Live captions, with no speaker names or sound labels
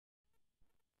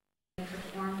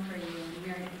perform for you,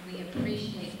 and we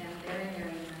appreciate them very,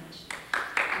 very much.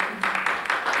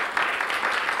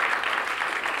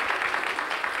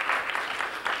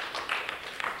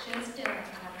 Just a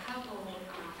couple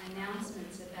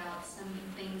announcements about some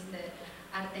things that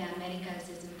Arte Americas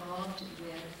is involved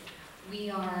with. We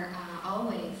are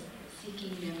always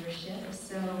seeking membership,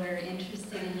 so we're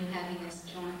interested in having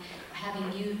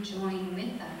you join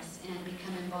with us and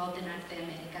become involved in Arte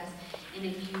Americas. And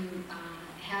if you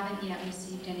haven't yet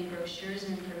received any brochures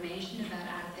or information about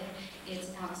Arte,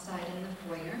 it's outside in the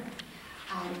foyer.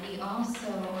 We also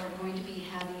are going to be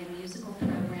having a musical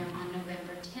program on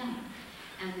November 10th,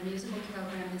 and the musical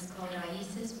program is called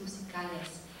Raíces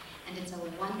Musicales, and it's a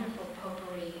wonderful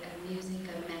potpourri of music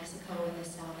of Mexico and the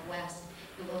Southwest.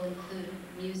 It will include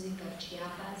music of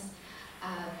Chiapas,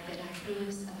 of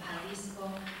Veracruz, of Jalisco,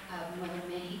 of Nuevo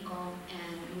Mexico,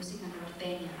 and música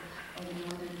norteña, or the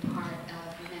northern part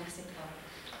of Mexico.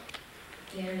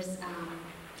 There's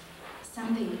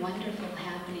something wonderful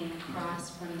happening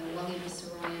across from the William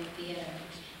Saroyan Theater,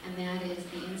 and that is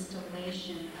the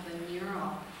installation of a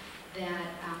mural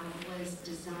that was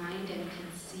designed and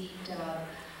conceived of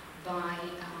by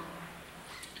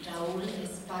Raúl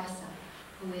Esparza,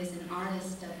 who is an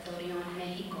artist of Torreón,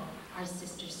 Mexico, our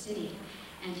sister city.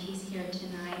 And he's here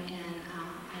tonight, and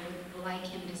I would like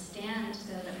him to stand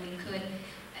so that we could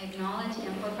acknowledge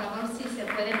him. Por favor, si se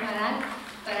puede parar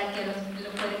para que lo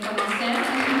puedan conocer.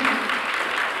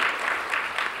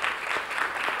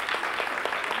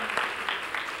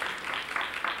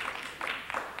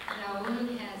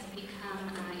 Raúl has become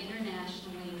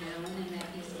internationally known in that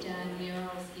he's done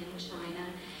murals in China,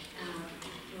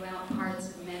 throughout parts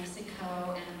of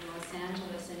Mexico and Los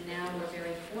Angeles, and now we're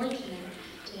very fortunate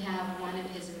to have one of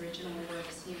his original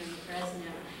works here in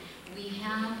Fresno. We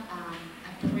have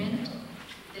a print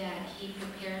that he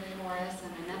prepared for us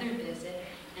on another visit,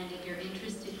 and if you're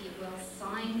interested, he will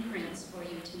sign prints for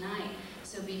you tonight.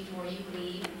 So before you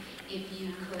leave, if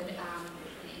you could,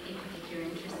 if you're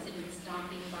interested in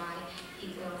stopping by, he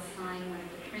will sign one of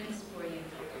the prints for you.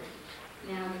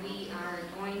 Now we are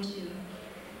going to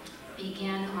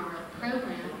begin our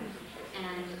program,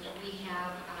 and we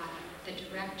have the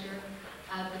director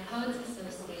of the Poets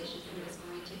Association who is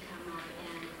going to come up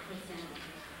and present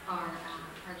our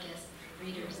guest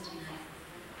readers tonight.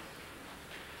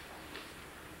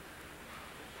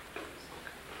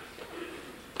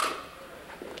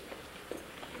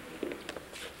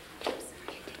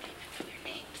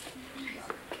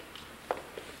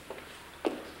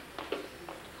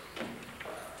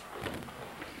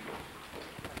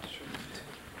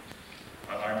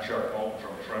 I'm Moulton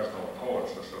from the Fresno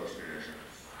Poets Association.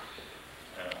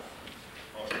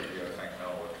 Most of you, I think,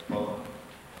 know what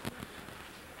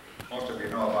most of you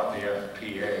know about the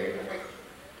FPA,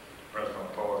 Fresno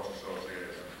Poets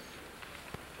Association.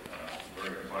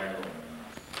 Very vital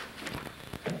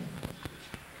and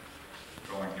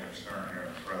growing concern here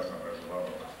in Fresno as well.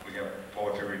 We have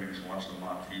poetry readings once a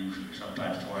month, usually,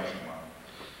 sometimes twice a month.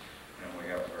 And we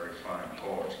have very fine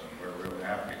poets, and we're real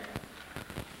happy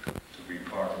to be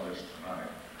part of this tonight.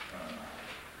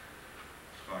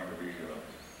 It's going to be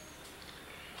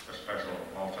a special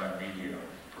multimedia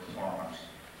performance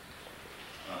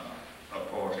of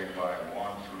poetry by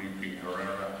Juan Felipe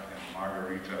Herrera and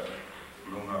Margarita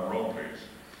Robles.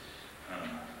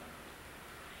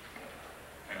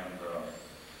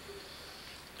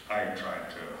 I tried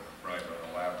to write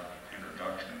an elaborate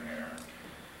introduction there.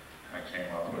 I came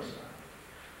up with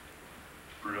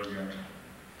brilliant,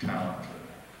 talented,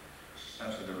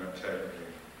 sensitive integrity,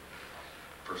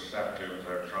 perceptive,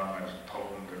 their drama is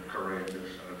potent and courageous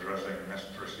in addressing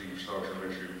misperceived social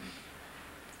issues.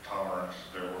 Tolerance,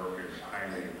 their work is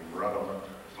highly relevant,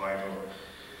 vital,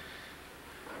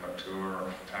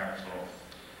 mature, tactful.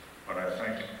 But I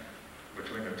think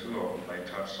between the two of them, they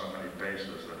touch so many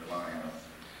bases that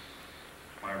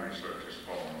my research has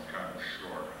fallen kind of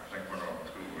short. I think what I'll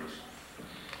do is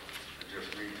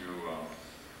just read you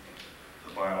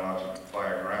the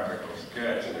biographical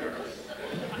sketch here.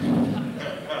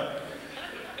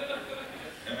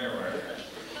 Anyway,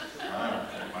 I'll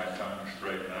get my tongue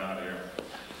straightened out here.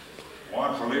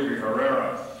 Juan Felipe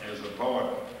Herrera is a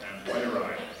poet and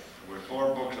playwright with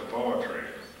 4 books of poetry.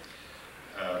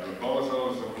 The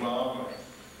Bozos of Love,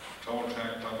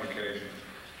 Toltec Publications,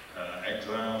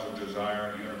 Exiles of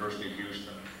Desire, University of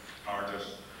Houston,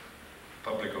 Artist,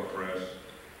 Publico Press,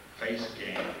 Face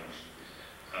Games,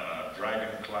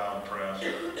 Dragon Cloud Press,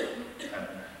 and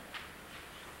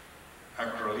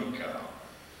Acrylica,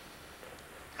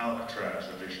 Alcatraz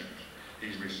editions.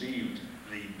 He's received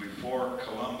the Before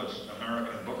Columbus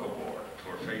American Book Award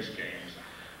for Face Games,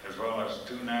 as well as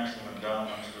 2 national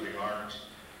endowments for the art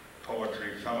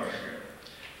Poetry Fellowship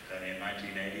in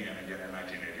 1980 and again in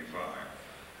 1985.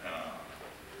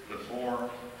 The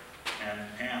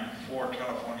four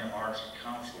California Arts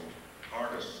Council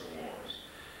Artists Awards.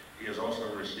 He has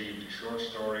also received short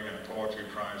story and poetry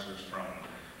prizes from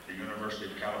the University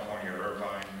of California at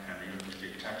Irvine and the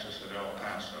University of Texas at El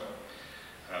Paso,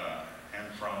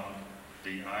 and from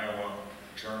the Iowa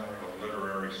Journal of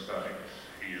Literary Studies.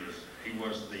 He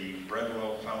was the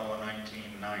Breadlow Fellow in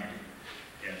 1990.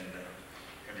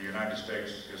 In the United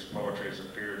States, his poetry has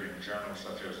appeared in journals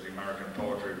such as the American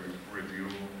Poetry Review,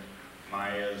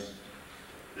 Maya's,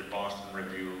 the Boston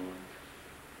Review,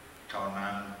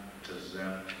 Tonan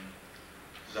Tzim,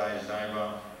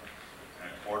 Zaiba,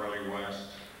 Quarterly West,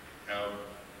 El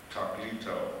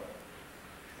Toclito,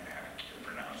 I can't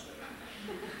pronounce it,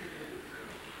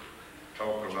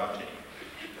 Tocolati,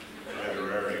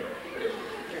 Literario.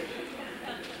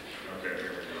 Okay,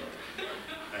 here we go.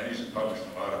 And he's published in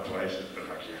a lot of places, but I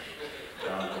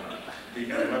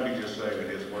can't. Let me just say that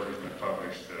his work has been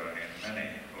published in many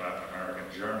Latin American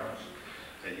journals.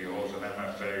 He holds an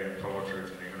MFA in poetry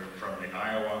from the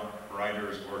Iowa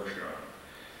Writers Workshop.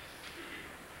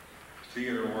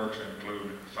 Theater works include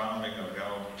founding of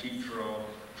El Teatro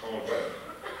Tolcha,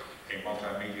 a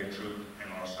multimedia troupe in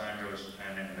Los Angeles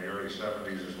and in the early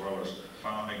 70s, as well as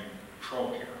founding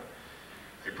Troika,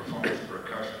 a performance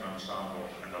percussion ensemble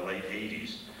in the late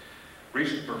 80s.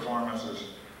 Recent performances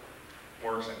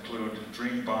works include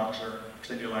Dream Boxer,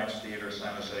 City Lights Theater,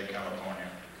 San Jose, California,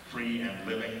 Free to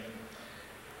Living,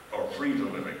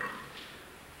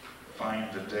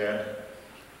 Find the Dead,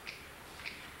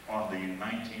 on the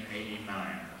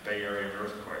 1989 Bay Area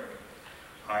earthquake,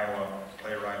 Iowa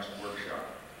Playwrights Workshop,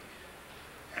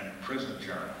 and Prison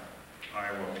Journal,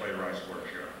 Iowa Playwrights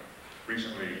Workshop.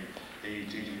 Recently,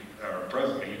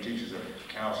 presently he teaches at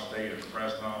Cal State in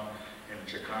Fresno, in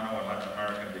Chicano and Latin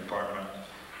American Department,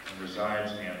 and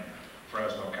resides in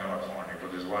Fresno, California,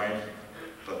 with his wife,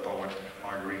 the poet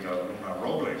Margarita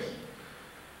Robles.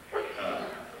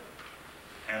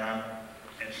 And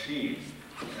she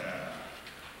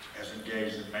has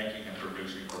engaged in making and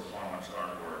producing performance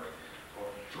artwork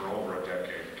for over a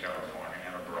decade in California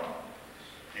and abroad.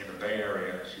 In the Bay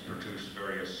Area, she produced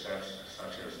various sets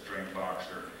such as Dream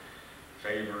Boxer,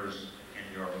 Flavors in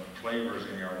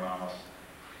Your Mouth,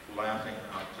 Laughing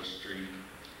Up the Street,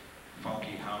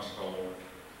 Funky Household,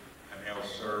 and El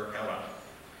Sur Ella.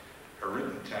 Her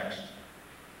written text,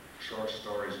 short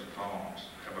stories and poems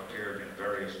have appeared in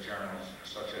various journals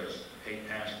such as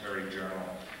Haight-Ashbury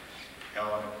Journal,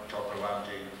 El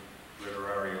Chocolate,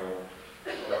 Literario,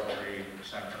 Poetry,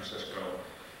 San Francisco,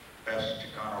 Best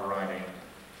Chicano Writing,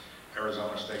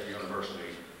 Arizona State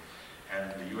University,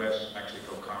 and the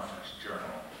U.S.-Mexico Conference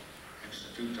Journal,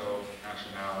 Instituto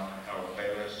Nacional El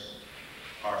Bellas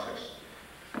Artes.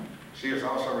 She has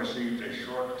also received a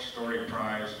short story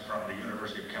prize from the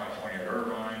University of California at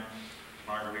Irvine.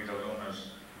 Margarita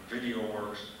Luna's video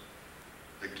works,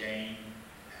 The Game,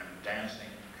 and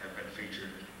Dancing have been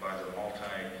featured by the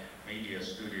multimedia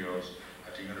studios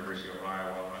at the University of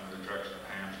Iowa under the direction of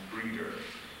Hans Breeder.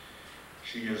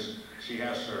 She has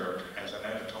served as an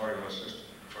editorial assistant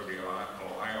for the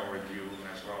Ohio Review,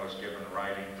 as well as given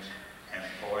writing and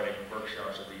poetic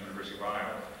workshops at the University of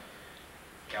Iowa,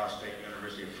 Cal State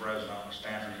University of Fresno,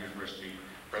 Stanford University.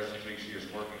 Presently, she is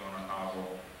working on a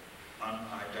novel,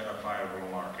 Unidentifiable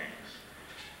Markings.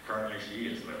 Currently, she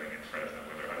is living in Fresno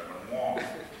with her husband, Juan,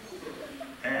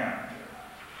 and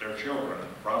their children,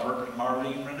 Robert and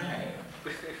Marlene Renee.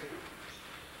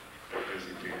 They're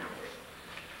busy people,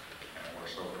 and we're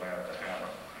so glad to have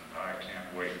them. And I can't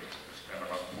wait. It's been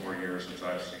about 4 years since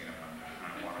I've seen them,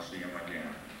 and I want to see them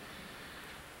again.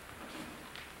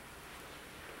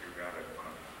 You got it,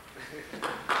 Bob.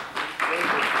 Thank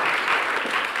you.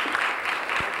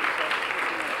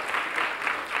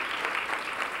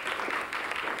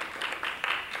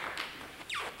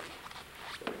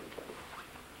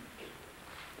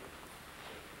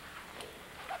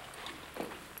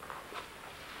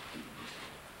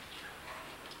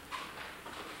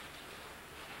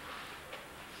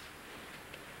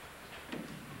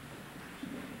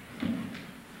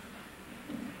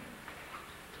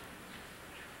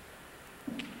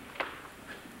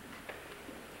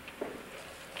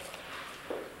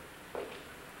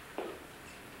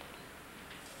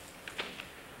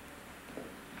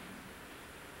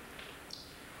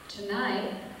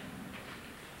 Tonight,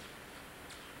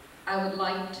 I would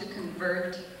like to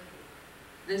convert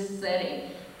this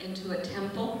setting into a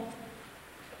temple.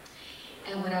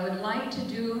 And what I would like to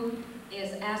do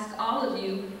is ask all of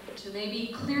you to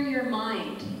maybe clear your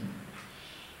mind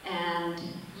and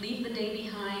leave the day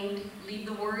behind, leave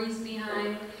the worries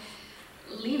behind,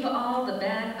 leave all the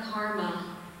bad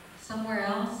karma somewhere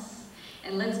else,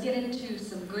 and let's get into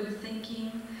some good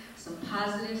thinking, some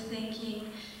positive thinking,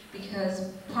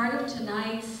 because part of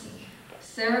tonight's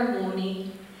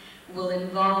ceremony will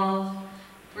involve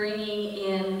bringing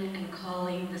in and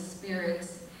calling the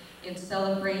spirits in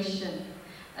celebration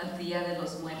of Dia de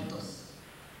los Muertos.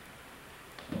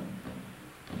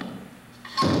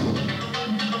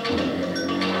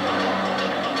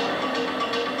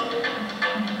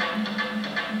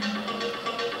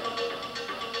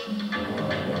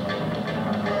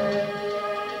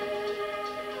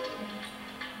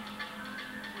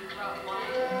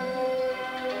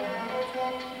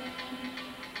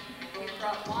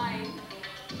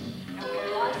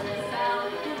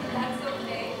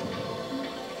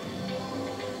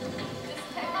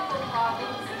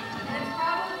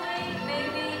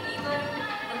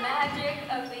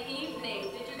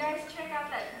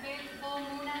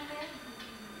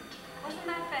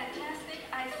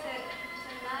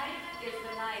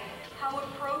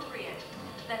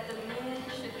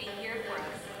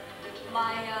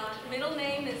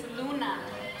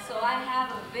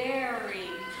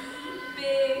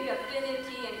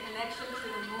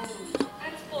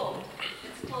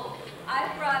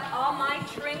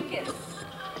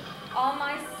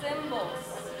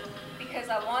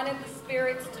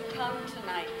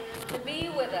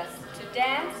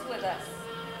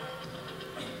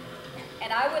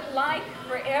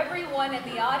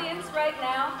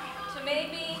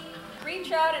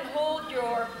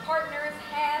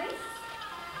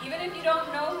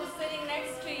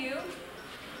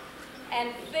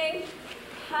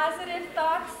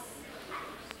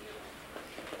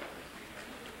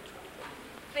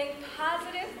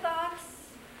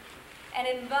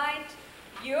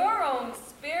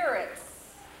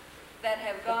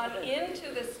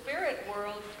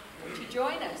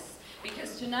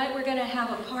 Tonight we're going to have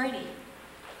a party.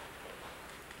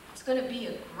 It's going to be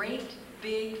a great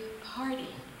big party.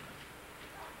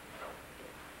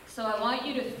 So I want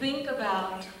you to think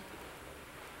about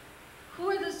who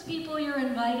are those people you're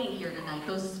inviting here tonight,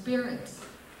 those spirits.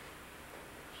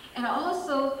 And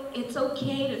also, it's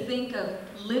okay to think of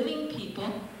living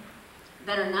people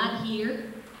that are not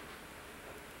here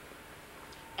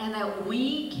and that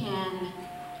we can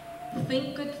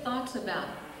think good thoughts about.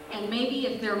 And maybe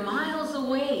if they're miles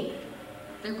away,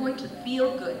 they're going to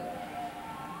feel good.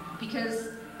 Because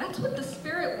that's what the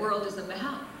spirit world is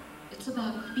about. It's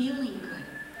about feeling good.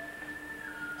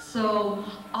 So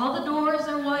all the doors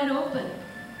are wide open.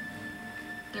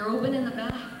 They're open in the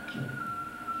back.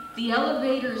 The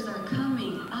elevators are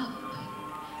coming up.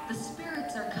 The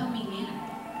spirits are coming in.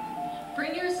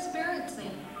 Bring your spirits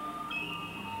in.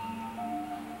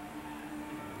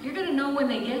 You're going to know when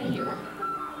they get here.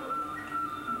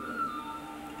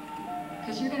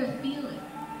 Because you're going to feel it.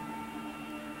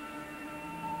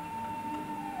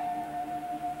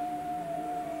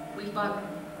 We've brought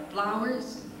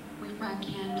flowers, we've brought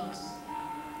candles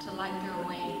to light their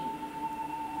way.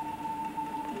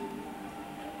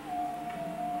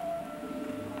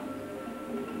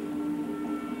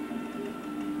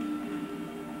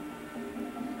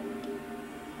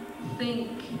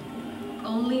 Think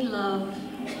only love.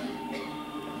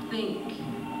 Think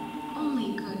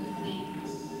only good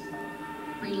things.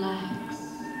 Relax.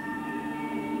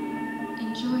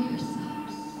 Enjoy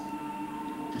yourselves.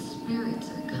 The spirits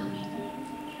are coming.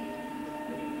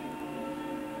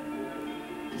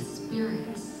 The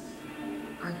spirits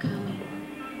are coming.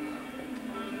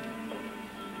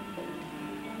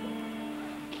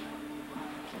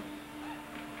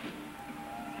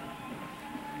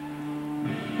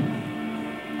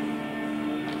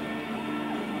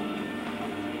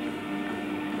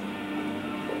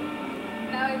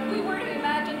 Now, if we were to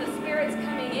imagine the spirits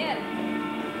coming in,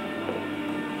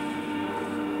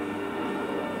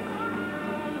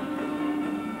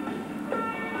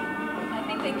 I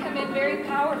think they come in very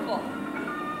powerful.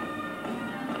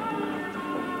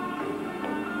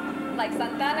 Like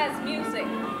Santana's music.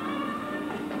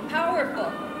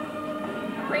 Powerful.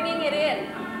 Bringing it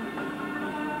in.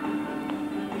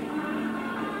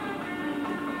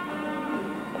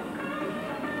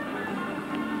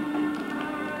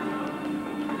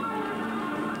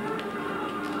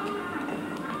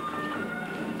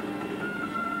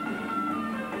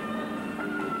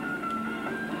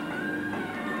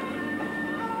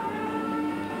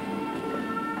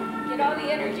 All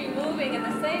the energy moving in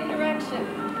the same direction.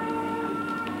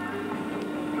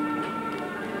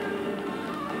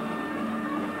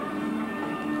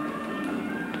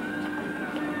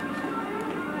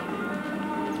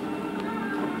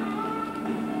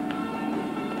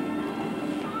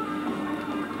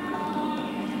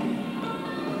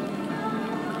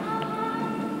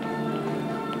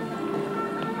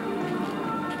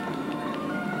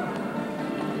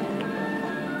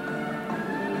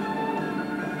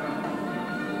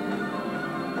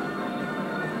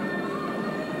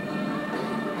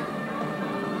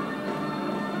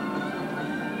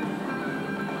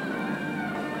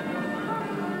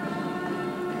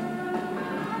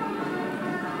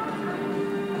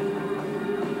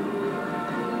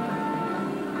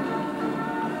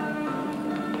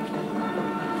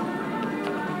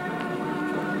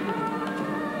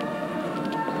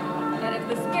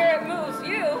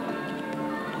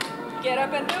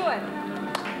 I've been doing.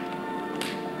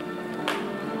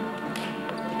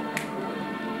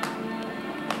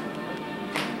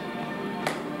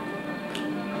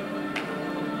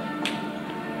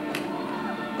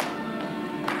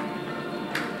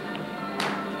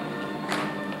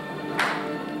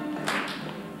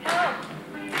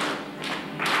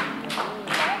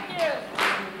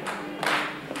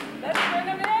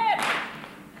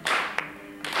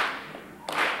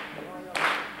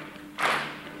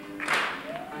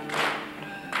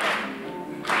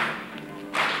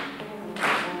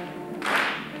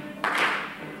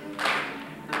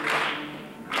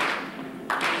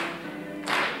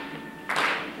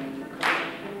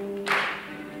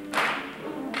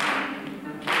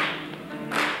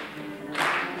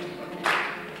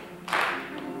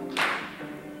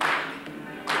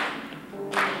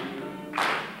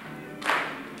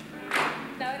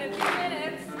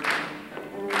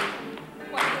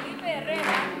 Juan Felipe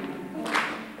Herrera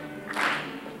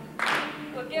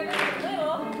will give us a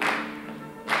little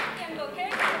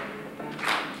invocation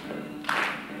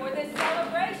for this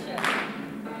celebration.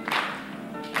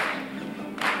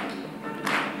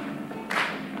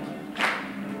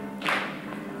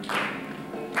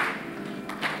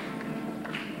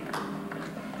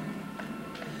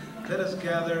 Let us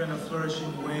gather in a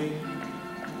flourishing way,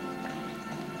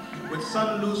 with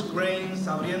sun loose grains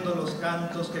abriendo los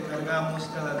cantos que cargamos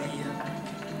cada día.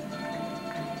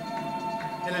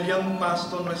 En el young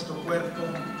pasto nuestro cuerpo,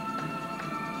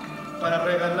 para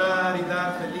regalar y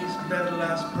dar feliz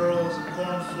perlas, pearls,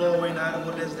 corn flowing,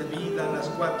 árboles de vida en las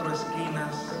cuatro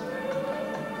esquinas.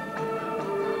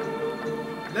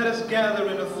 Let us gather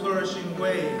in a flourishing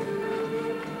way,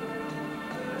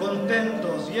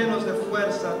 contentos, llenos de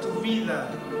fuerza, tu vida,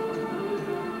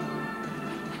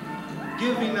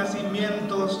 giving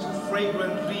nacimientos to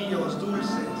fragrant ríos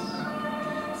dulces,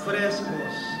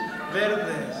 frescos,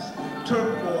 verdes,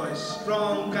 turquoise,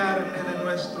 strong carne de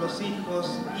nuestros hijos,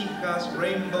 hijas,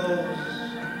 rainbows.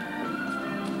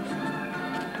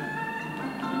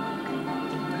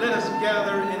 Let us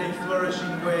gather in a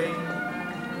flourishing way,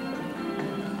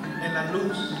 en la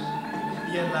luz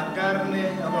y en la carne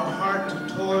of our heart to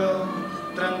toil,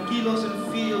 tranquilos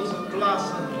in fields of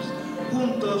blossoms,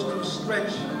 juntos to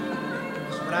stretch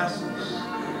los brazos,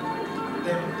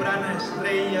 temprana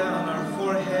estrella on our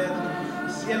forehead,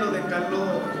 cielo de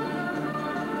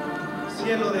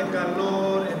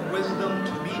calor and wisdom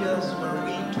to meet us where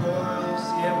we toil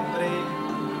siempre,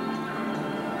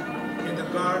 in the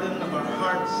garden of our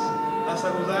hearts, a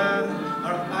saludar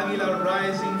our águila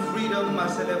rising, freedom a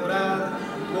celebrar,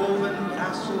 woven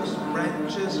brazos,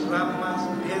 branches, ramas,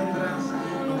 piedras,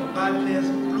 nopales,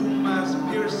 plumas,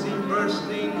 piercing,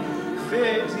 bursting,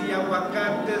 figs y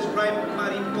aguacates, ripe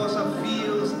mariposa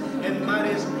fields, and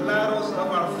mares claros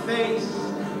of our face,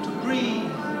 to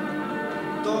breathe,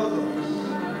 todos,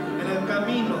 en el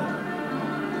camino,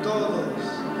 todos,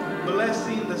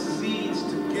 blessing the seeds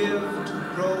to give, to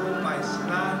grow,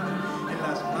 maizlán, en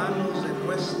las manos de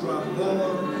nuestro amor.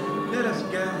 Let us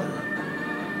gather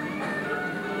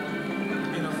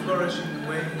in a flourishing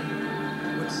way,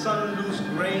 with sun-loose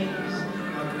grains,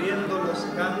 abriendo los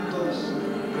cantos,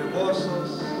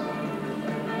 rebozos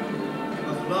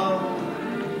of love.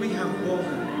 We have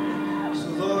woven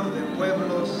sudor de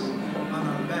pueblos on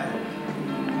our back.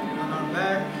 On our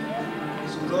back,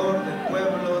 sudor de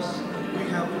pueblos, we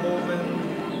have woven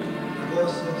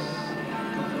rebozos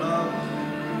of love,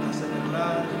 a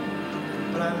celebrar,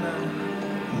 temprana,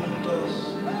 juntos,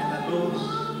 en la luz,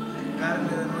 carne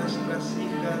de nuestras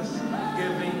hijas,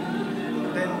 giving,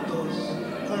 contentos,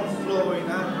 corn flowing,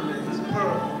 árboles,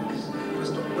 pearls,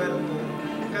 nuestro cuerpo,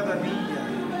 cada día,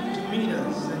 to meet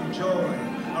us in joy,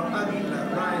 our águila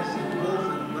rising,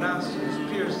 woven brazos,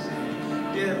 piercing,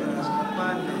 piedras,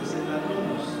 nopales, en la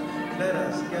luz. Let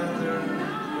us gather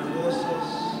rebozos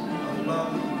of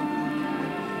love,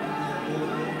 y amor,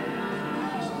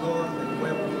 sudor de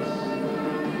pueblos.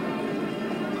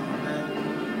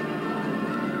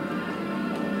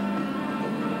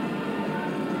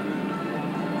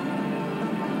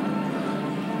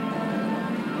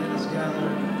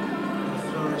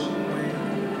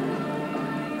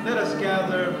 Let us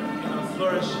gather in a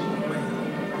flourishing way.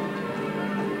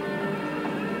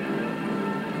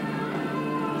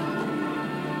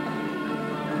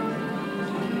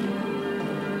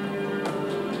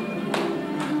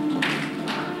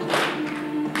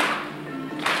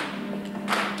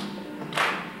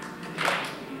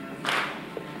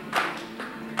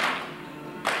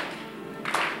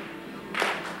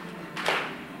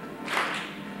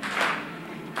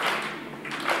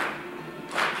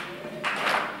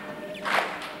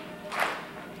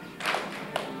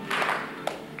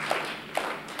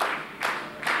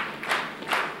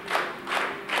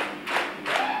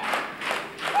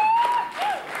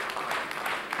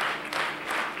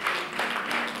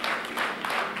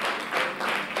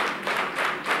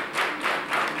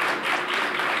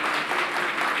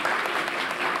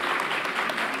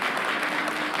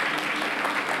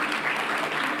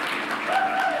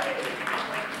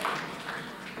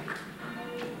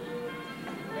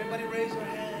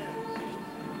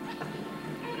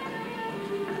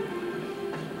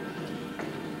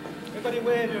 you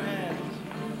wave your hands.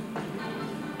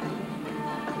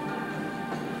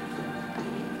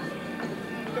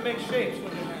 You can make shapes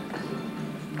with your hands.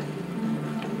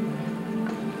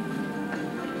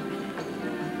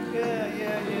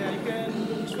 Yeah. You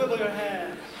can swivel your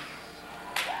hands.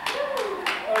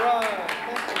 All right.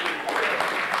 Thank you.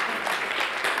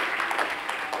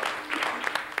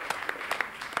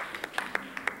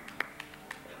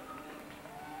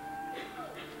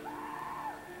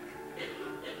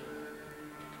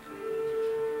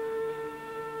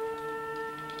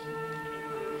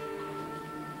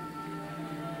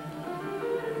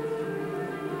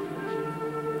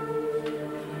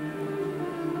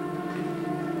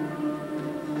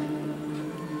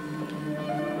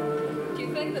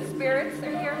 The spirits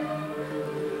are here?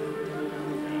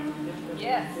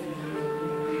 Yes.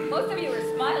 Most of you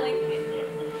are smiling.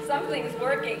 Something's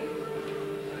working.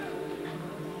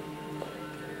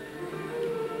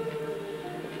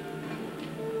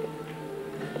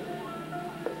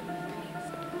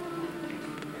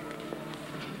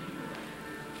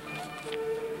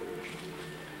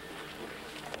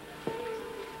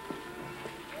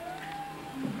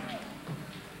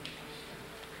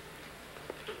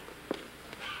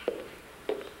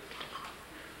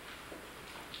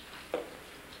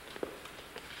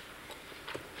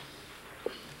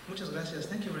 Muchas gracias.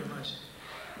 Thank you very much.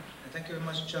 And thank you very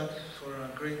much, Chuck, for a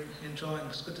great intro, and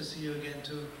it's good to see you again,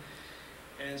 too.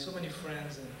 And so many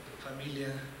friends and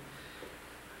familia,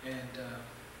 and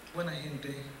buena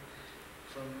gente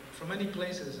from many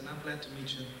places, and I'm glad to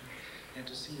meet you and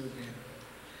to see you again.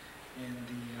 And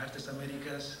the Artes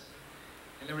Americas,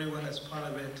 and everyone that's part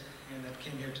of it and that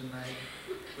came here tonight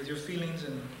with your feelings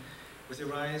and with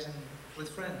your eyes and with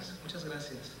friends. Muchas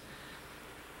gracias.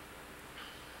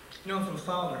 You know, I'm from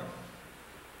Fowler.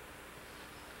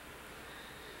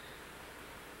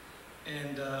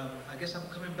 And I guess I'm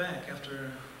coming back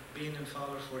after being in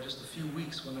Fowler for just a few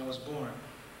weeks when I was born.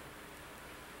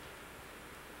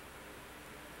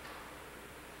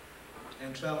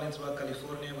 And traveling throughout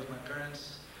California with my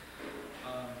parents,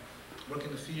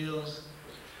 working the fields,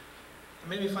 and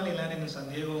maybe finally landing in San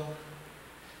Diego.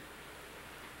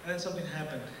 And then something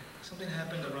happened. Something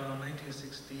happened around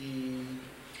 1960.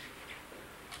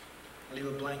 I'll leave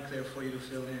a blank there for you to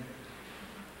fill in.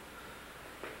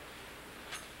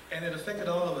 And it affected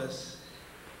all of us.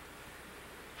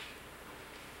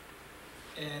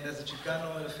 And as a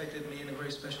Chicano, it affected me in a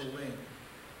very special way.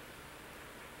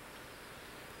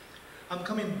 I'm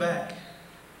coming back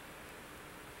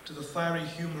to the fiery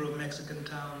humor of Mexican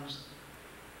towns.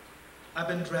 I've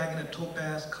been dragging a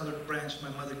topaz-colored branch my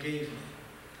mother gave me,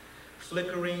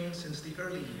 flickering since the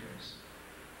early years.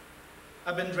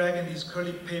 I've been dragging these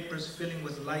curly papers filling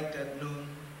with light at noon,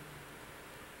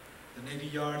 the Navy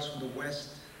yards from the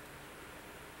west,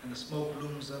 and the smoke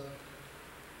looms up.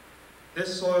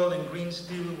 This soil and green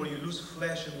steel where you lose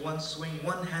flesh in one swing,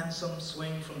 one handsome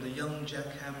swing from the young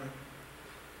jackhammer.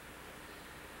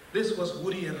 This was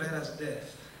Woody Herrera's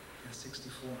death in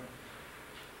 '64.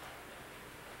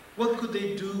 What could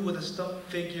they do with a stump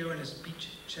figure and his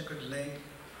peach-checkered leg?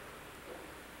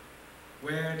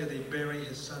 Where did they bury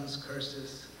his son's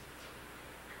curses?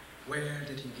 Where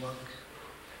did he walk?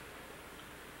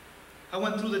 I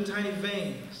went through the tiny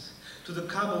veins, to the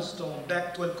cobblestone,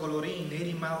 back to El Colorín,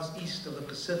 80 miles east of the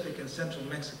Pacific in central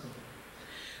Mexico.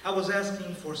 I was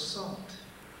asking for salt.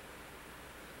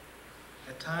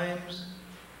 At times,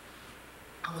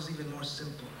 I was even more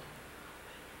simple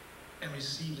and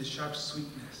received a sharp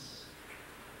sweetness,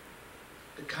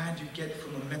 the kind you get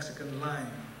from a Mexican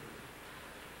lime.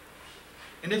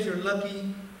 And if you're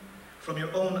lucky, from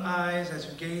your own eyes as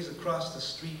you gaze across the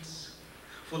streets,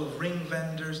 full of ring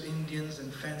vendors, Indians,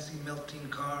 and fancy melting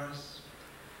cars,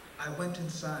 I went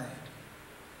inside.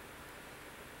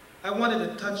 I wanted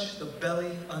to touch the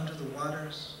belly under the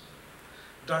waters,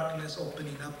 darkness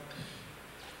opening up,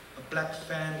 a black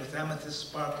fan with amethyst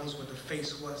sparkles where the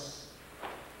face was.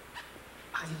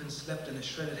 I even slept in a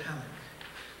shredded hammock.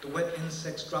 The wet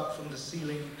insects drop from the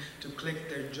ceiling to click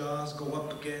their jaws, go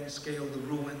up again, scale the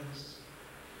ruins.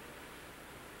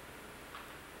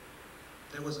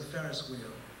 There was a Ferris wheel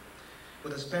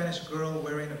with a Spanish girl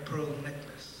wearing a pearl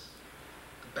necklace.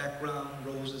 The background,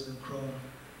 roses and chrome.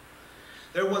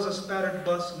 There was a spattered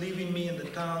bus leaving me in the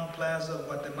town plaza of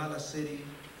Guatemala City.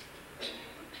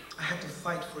 I had to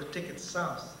fight for a ticket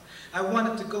south. I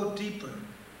wanted to go deeper.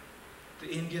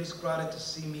 The Indians crowded to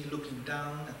see me looking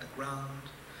down at the ground.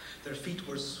 Their feet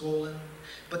were swollen,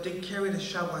 but they carried a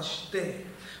shawashte,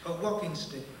 a walking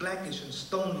stick, blackish and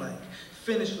stone-like,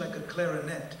 finished like a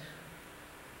clarinet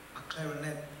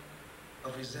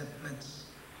of resentments.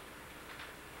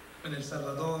 in El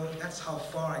Salvador, that's how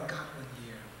far I got one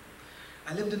year.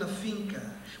 I lived in a finca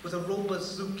with a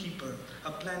Robles zookeeper,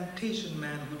 a plantation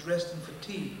man who dressed in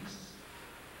fatigues.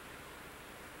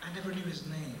 I never knew his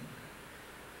name.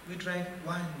 We drank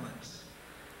wine once.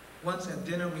 Once at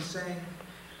dinner we sang,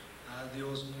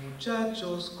 Adiós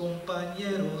muchachos,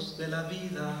 compañeros de la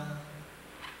vida.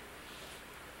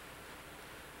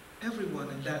 Everyone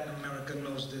in Latin America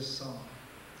knows this song.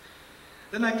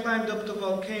 Then I climbed up the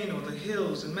volcano, the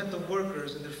hills, and met the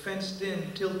workers and their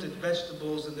fenced-in, tilted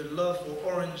vegetables and their love for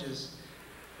oranges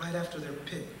right after they're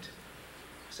picked.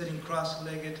 Sitting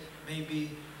cross-legged,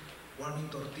 maybe warming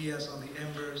tortillas on the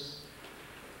embers.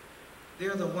 They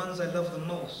are the ones I love the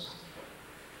most.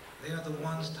 They are the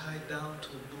ones tied down to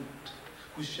a boot,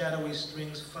 whose shadowy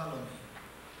strings follow me.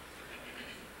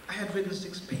 I had written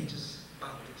 6 pages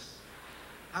about this.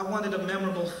 I wanted a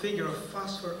memorable figure, a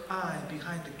phosphor eye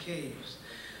behind the caves.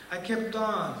 I kept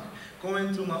on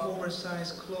going through my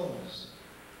oversized clothes.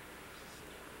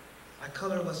 My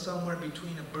color was somewhere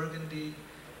between a burgundy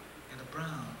and a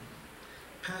brown.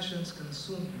 Passions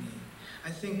consumed me. I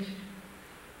think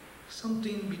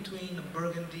something between a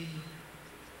burgundy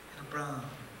and a brown.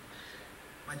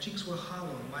 My cheeks were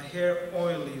hollow, my hair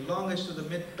oily, longish to the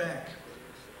mid-back.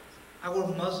 I wore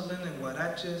muslin and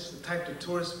huaraches, the type the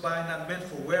tourists buy, not meant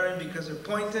for wearing because they're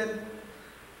pointed.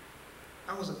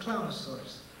 I was a clown of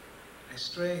sorts. I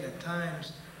strayed at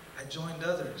times. I joined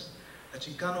others. A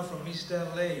Chicano from East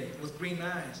LA with green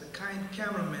eyes, a kind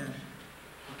cameraman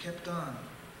who kept on.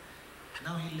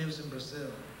 Now he lives in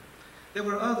Brazil. There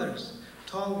were others,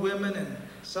 tall women and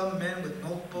some men with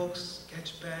notebooks,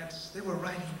 sketch pads. They were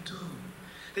writing too.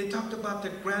 They talked about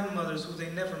their grandmothers who they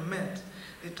never met.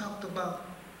 They talked about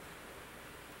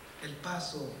El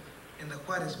Paso and the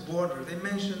Juarez border. They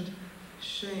mentioned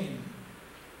shame.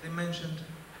 They mentioned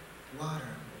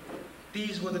water.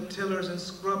 These were the tillers and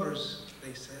scrubbers,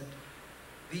 they said.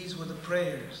 These were the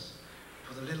prayers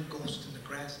for the little ghost in the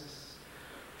grasses,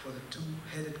 for the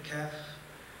 2-headed calf,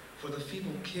 for the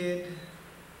feeble kid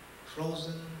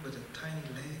frozen with a tiny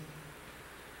leg,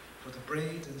 for the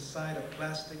braids inside a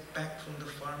plastic back from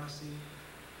the pharmacy,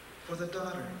 for the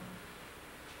daughter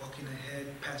walking ahead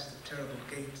past the terrible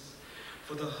gates,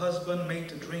 for the husband made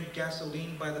to drink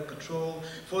gasoline by the patrol,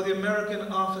 for the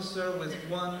American officer with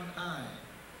one eye.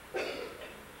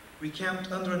 We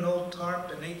camped under an old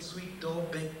tarp and ate sweet dough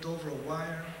baked over a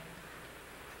wire.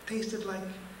 It tasted like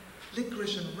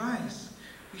licorice and rice.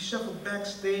 We shuffled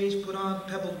backstage, put on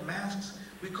pebbled masks.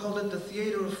 We called it the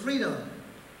Theater of Freedom,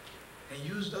 and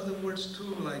used other words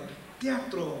too, like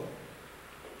teatro,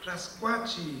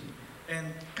 rascuachi,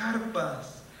 and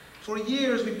carpas. For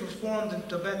years we performed in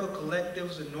tobacco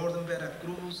collectives in northern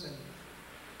Veracruz and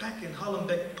back in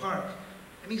Hollenbeck Park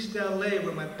in East LA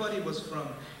where my buddy was from,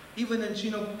 even in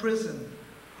Chino prison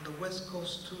on the West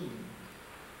Coast too.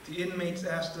 The inmates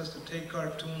asked us to take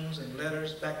cartoons and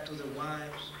letters back to their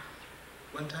wives.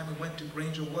 One time we went to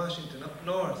Granger, Washington, up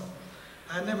north.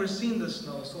 I had never seen the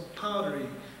snow, so powdery,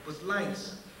 with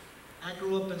lights. I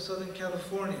grew up in Southern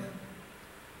California.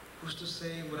 Who's to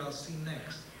say what I'll see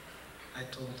next? I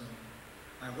told them.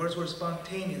 My words were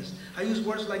spontaneous. I used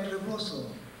words like rebozo,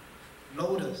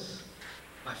 lotus.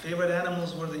 My favorite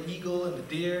animals were the eagle and the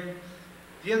deer.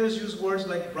 The others used words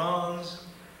like bronze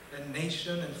and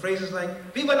nation and phrases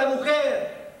like Viva la mujer!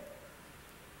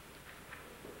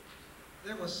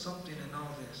 There was something in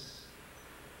all this,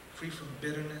 free from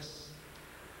bitterness,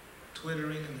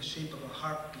 twittering in the shape of a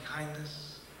harp behind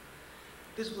us.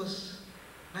 This was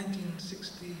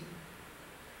 1968.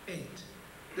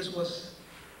 This was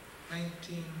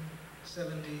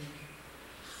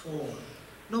 1974.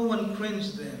 No one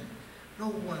cringed then. No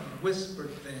one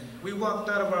whispered then. We walked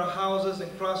out of our houses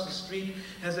and crossed the street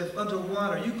as if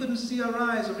underwater. You couldn't see our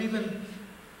eyes or even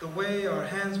the way our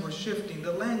hands were shifting.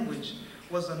 The language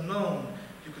was unknown.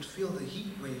 You could feel the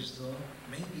heat waves though.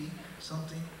 Maybe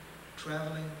something,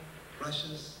 traveling,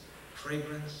 brushes,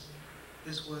 fragrance.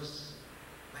 This was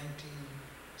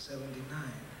 1979.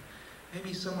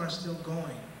 Maybe some are still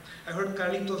going. I heard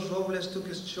Carlitos Robles took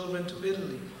his children to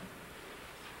Italy.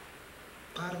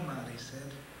 Parma, they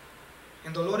said.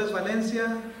 And Dolores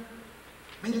Valencia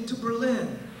made it to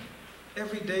Berlin.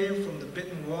 Every day from the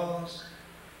bitten walls,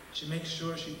 she makes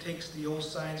sure she takes the old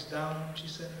signs down, she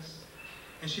says.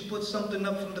 And she puts something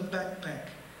up from the backpack.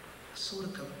 A soda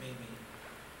cup maybe.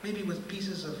 Maybe with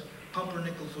pieces of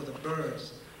pumpernickel for the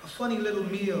birds. A funny little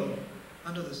meal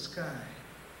under the sky.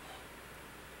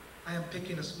 I am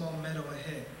picking a small meadow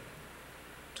ahead.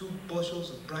 2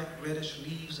 bushels of bright reddish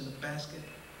leaves in a basket.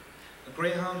 A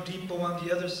Greyhound depot on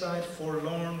the other side,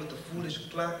 forlorn with the foolish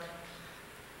clock.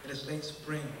 It is late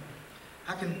spring.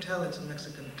 I can tell it's a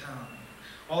Mexican town.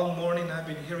 All morning I've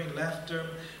been hearing laughter,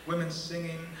 women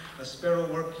singing, a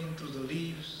sparrow working through the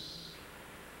leaves.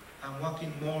 I'm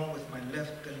walking more with my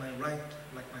left than my right,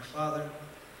 like my father.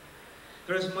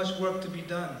 There is much work to be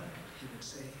done, he would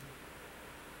say.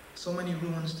 So many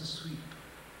ruins to sweep,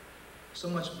 so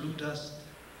much blue dust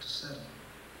to settle.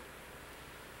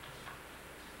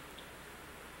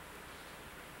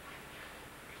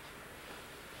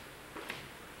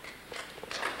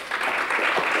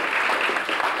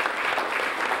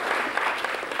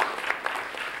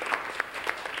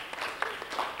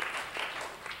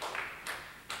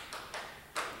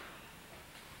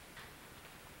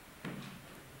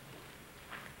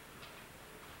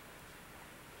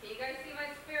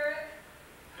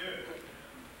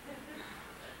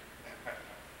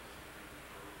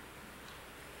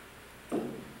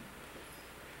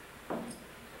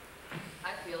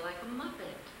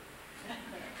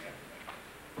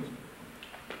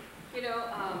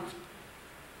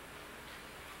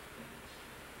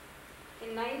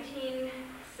 In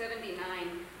 1979,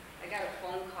 I got a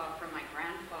phone call from my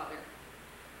grandfather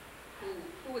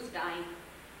who was dying.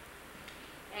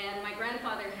 And my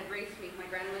grandfather had raised me, my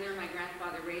grandmother and my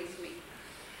grandfather raised me.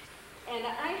 And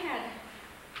I had,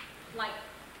 like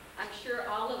I'm sure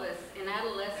all of us in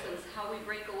adolescence, how we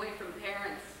break away from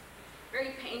parents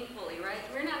very painfully, right?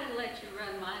 We're not going to let you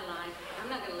run my life. I'm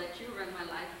not going to let you run my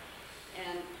life.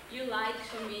 And you lied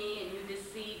to me and you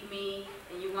deceived me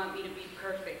and you want me to be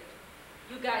perfect.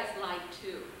 You guys lied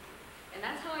too. And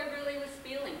that's how I really was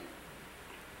feeling.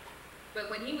 But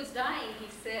when he was dying, he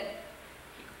said,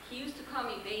 he used to call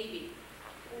me baby.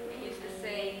 He used to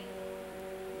say,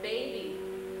 baby,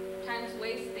 time's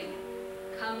wasting,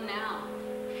 come now.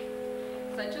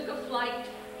 So I took a flight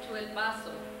to El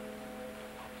Paso.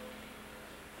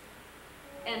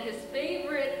 And his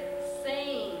favorite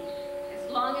saying,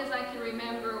 as long as I can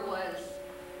remember, was,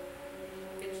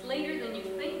 it's later than you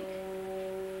think.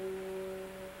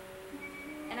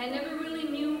 And I never really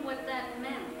knew what that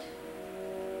meant.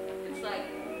 It's like,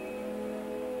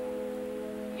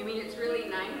 you mean it's really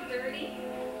 9:30?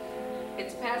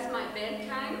 It's past my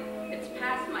bedtime? It's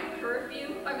past my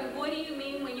curfew? I mean, what do you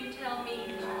mean when you tell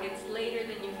me it's later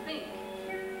than you think?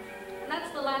 And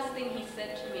that's the last thing he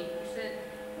said to me. He said,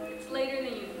 it's later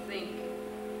than you think.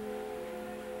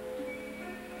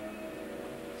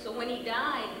 So when he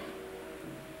died,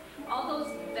 all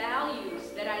those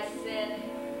values that I said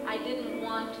I didn't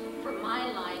want for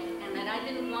my life and that I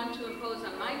didn't want to impose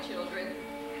on my children,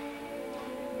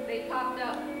 they popped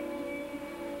up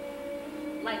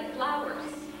like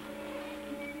flowers.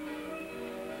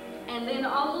 And then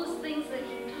all those things that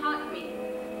he taught me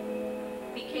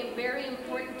became very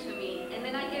important to me. And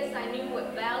then I guess I knew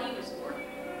what values were.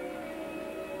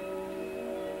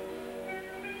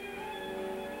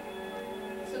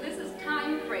 So this is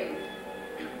time frame.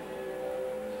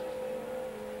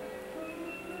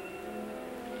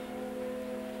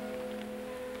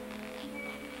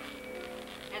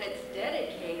 And it's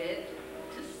dedicated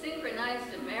to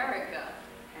synchronized America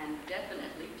and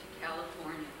definitely to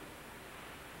California.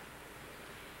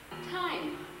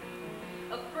 Time,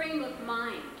 a frame of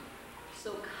mind.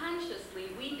 So consciously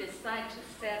we decide to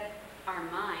set our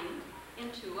mind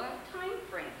into a time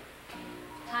frame.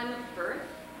 Time of birth,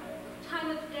 time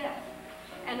of death,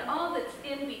 and all that's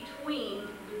in between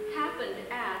happened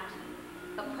at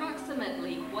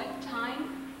approximately what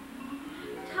time?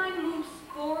 Time moves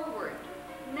forward,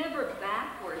 never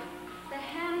backward. The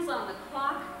hands on the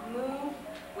clock move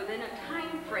within a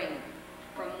time frame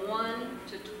from 1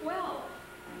 to 12.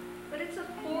 But it's a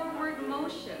forward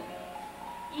motion.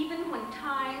 Even when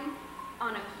time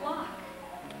on a clock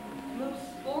moves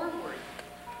forward,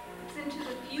 it's into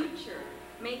the future,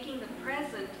 making the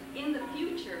present in the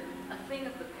future a thing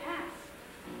of the past.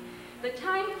 The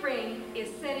time frame is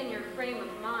set in your frame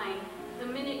of mind the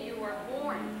minute you are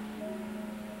born.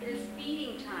 It is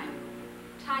feeding time,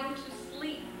 time to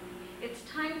sleep. It's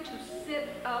time to sit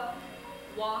up,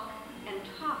 walk, and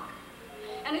talk.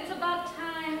 And it's about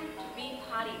time to be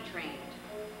potty trained.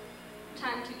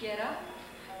 Time to get up,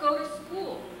 go to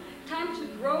school. Time to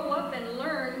grow up and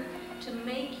learn to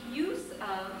make use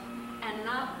of and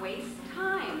not waste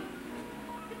time.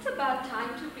 It's about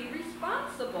time to be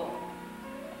responsible.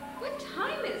 What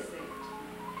time is it?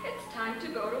 It's time to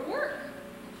go to work.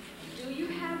 Do you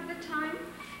have the time?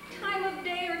 Time of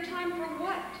day or time for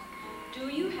what? Do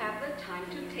you have the time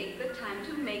to take the time,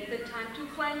 to make the time, to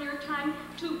plan your time,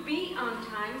 to be on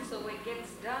time so it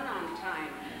gets done on time,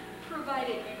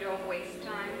 provided you don't waste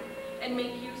time and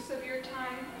make use of your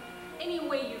time? Any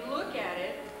way you look at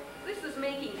it, this is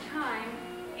making time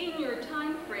in your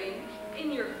time frame,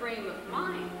 in your frame of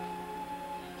mind.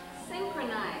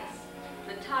 synchronize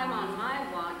the time on my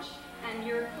watch and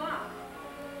your clock.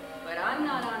 But I'm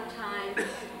not on time,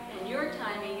 and your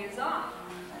timing is off.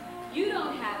 You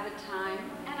don't have the time,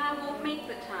 and I won't make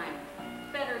the time.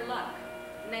 Better luck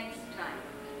next time.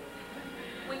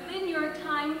 Within your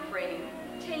time frame,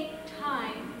 take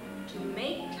time to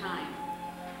make time.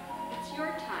 It's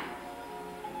your time.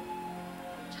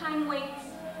 Time waits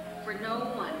for no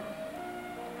one,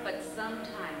 but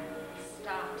sometime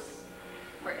stops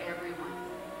for everyone.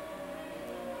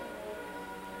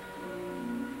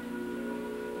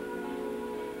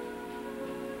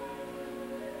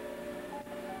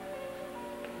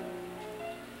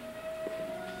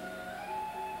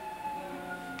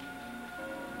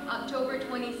 October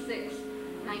 26,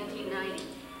 1990.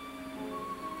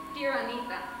 Dear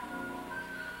Anita,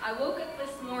 I woke up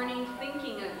this morning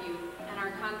thinking of you and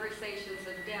our conversations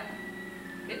of death.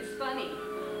 It's funny,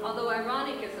 although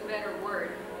ironic is a better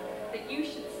word, that you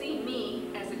should see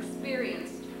me as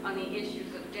experienced on the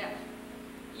issues of death.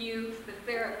 You, the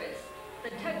therapist, the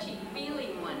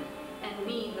touchy-feely one, and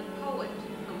me, the poet,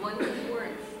 the one with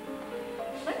words.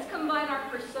 Let's combine our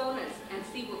personas and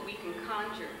see what we can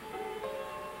conjure.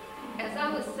 As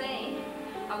I was saying,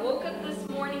 I woke up this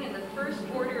morning and the first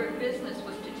order of business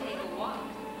was to take a walk.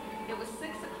 It was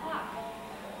 6 o'clock.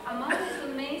 I'm always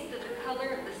amazed at the color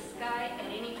of the sky at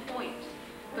any point,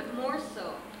 but more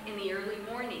so in the early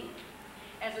morning.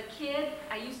 As a kid,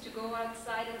 I used to go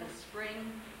outside in the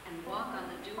spring and walk on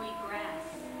the dewy grass,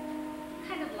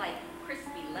 kind of like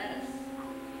crispy lettuce.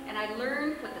 And I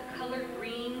learned what the color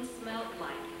green smelled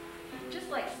like. Just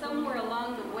like somewhere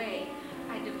along the way,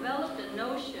 I developed a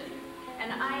notion,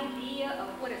 an idea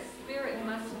of what a spirit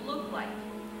must look like.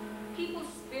 People's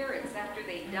spirits after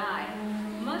they die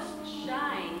must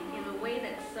shine in the way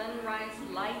that sunrise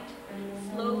light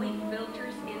slowly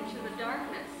filters into the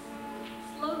darkness,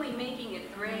 slowly making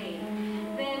it gray.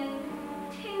 Then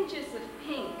tinges of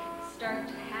pink start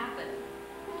to happen.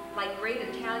 Like great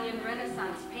Italian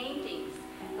Renaissance paintings,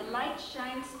 the light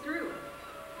shines through.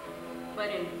 But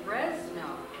in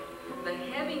Fresno, the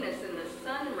heaviness in the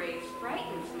sun rays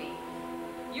frightens me.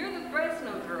 You're the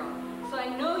Fresno girl, so I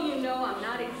know you know I'm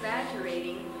not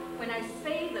exaggerating when I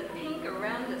say the pink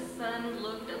around the sun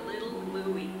looked a little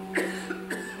bluey.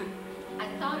 I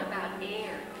thought about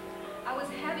air. I was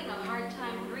having a hard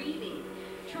time breathing,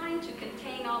 trying to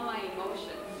contain all my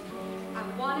emotions.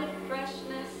 I wanted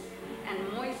freshness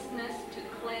and moistness to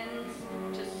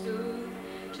cleanse, to soothe,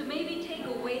 to maybe take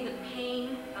away the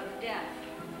pain of death.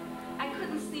 I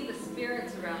couldn't see the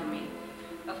spirits around me.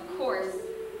 Of course,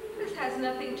 this has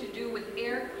nothing to do with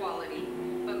air quality,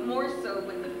 but more so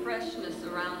with the freshness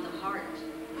around the heart.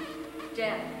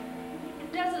 Death.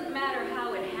 It doesn't matter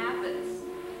how it happens,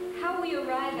 how we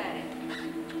arrive at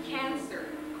it. Cancer,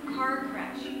 car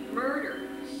crash, murder,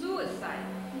 suicide.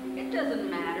 It doesn't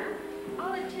matter.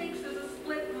 All it takes is a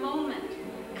split moment,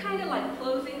 kind of like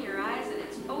closing your eyes and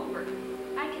it's over.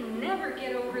 I can never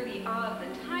get over the awe of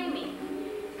the timing.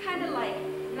 Kind of like,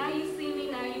 now you see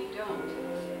me, now you don't.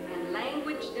 And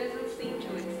language doesn't seem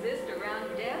to exist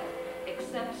around death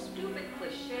except stupid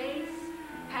cliches,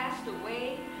 passed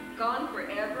away, gone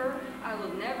forever, I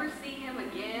will never see him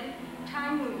again,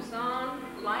 time moves on,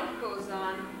 life goes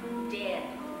on, dead.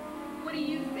 What do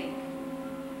you think?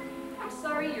 I'm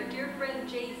sorry your dear friend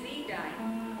Jay-Z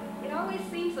died. It always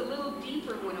seems a little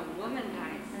deeper when a woman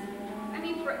dies. I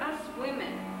mean, for us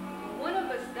women, when one of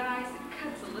us dies, it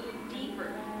cuts a little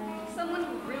deeper. Someone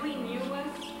who really knew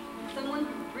us, someone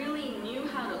who really knew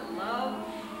how to love,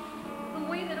 the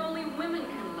way that only women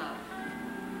can love.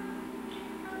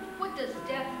 What does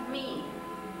death mean?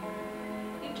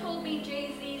 You told me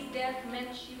Jay-Z's death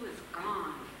meant she was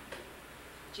gone.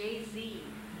 Jay-Z,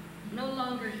 no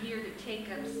longer here to take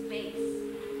up space,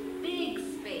 big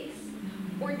space,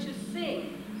 or to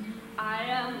sing, I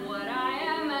am what I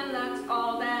am and that's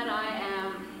all that I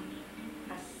am.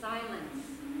 A silence,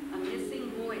 a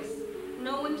missing voice,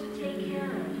 no one to take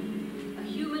care of. A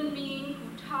human being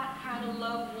who taught how to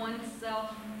love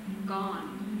oneself,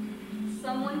 gone.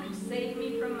 Someone who saved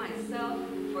me from myself,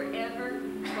 forever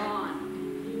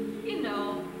gone. You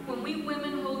know, when we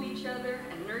women hold each other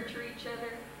and nurture each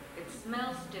other, it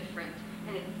smells different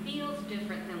and it feels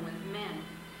different than with men.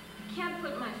 Can't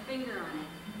put my finger on it,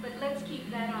 but let's keep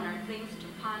that on our things to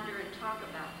ponder and talk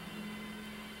about.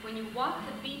 When you walk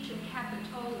the beach in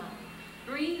Capitola,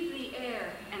 breathe the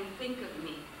air and think of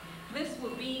me. This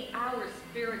will be our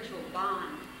spiritual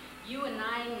bond. You and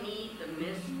I need the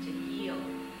mist to heal.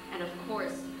 And of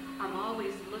course, I'm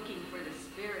always looking for the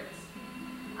spirits.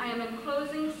 I am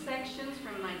enclosing sections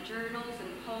from my journals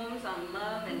and poems on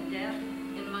love and death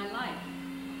in my life.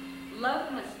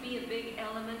 Love must be a big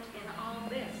element in all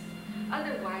this.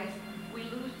 Otherwise, we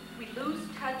lose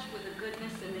touch with the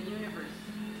goodness in the universe.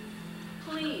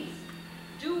 Please,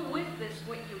 do with this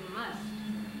what you must,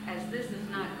 as this is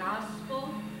not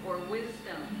gospel or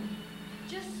wisdom,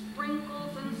 just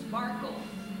sprinkles and sparkles,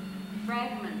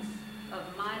 fragments of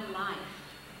my life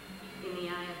in the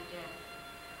eye of death.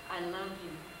 I love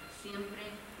you. Siempre,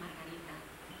 Margarita.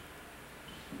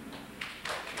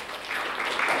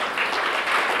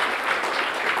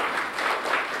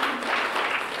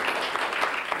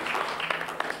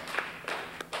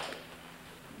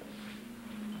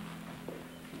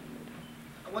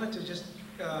 I wanted to just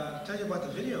tell you about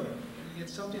the video.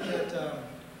 It's something that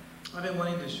I've been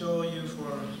wanting to show you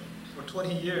for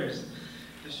 20 years,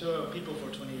 to show people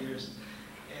for 20 years.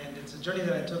 And it's a journey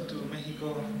that I took to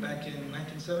Mexico back in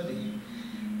 1970.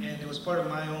 And it was part of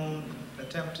my own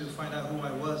attempt to find out who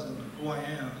I was and who I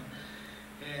am.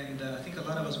 And I think a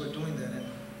lot of us were doing that, and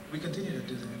we continue to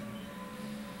do that.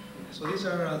 So these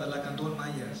are the Lacandon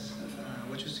Mayas.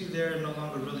 What you see there no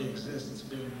longer really exists. It's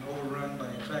been overrun by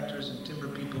tractors and timber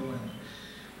people and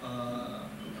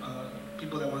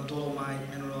people that want dolomite,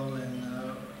 mineral,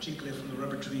 and chicle from the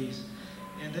rubber trees.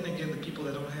 And then again, the people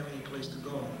that don't have any place to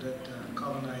go, that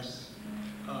colonize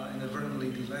inadvertently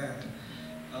the land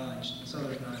in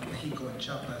southern Mexico and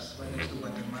Chiapas, right next to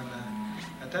Guatemala.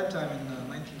 At that time, in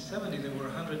 1970, there were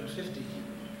 150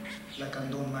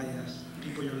 Lacandon Mayas,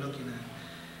 people you're looking at.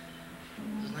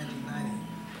 It was 1990.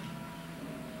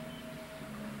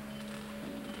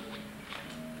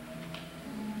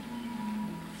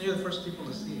 You're the first people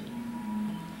to see it.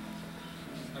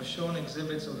 I've shown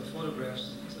exhibits of the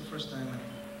photographs. It's the first time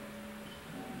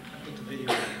I put the video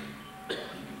in.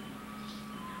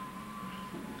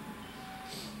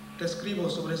 Te escribo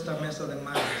sobre esta mesa de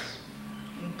mares,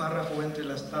 un párrafo entre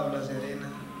las tablas de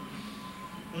arena,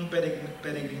 un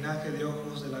peregrinaje de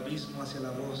ojos del abismo hacia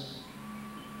la voz.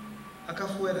 Acá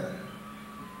afuera,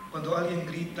 cuando alguien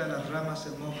grita, las ramas se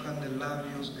mojan de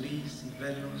labios gris y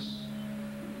velos.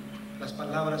 Las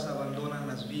palabras abandonan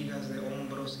las vigas de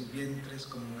hombros y vientres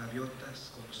como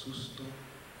gaviotas con susto.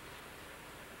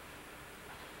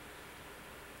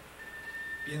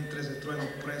 Vientres de trueno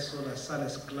preso, la sal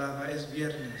esclava, es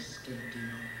viernes,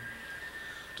 Quentino.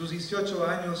 Tus 18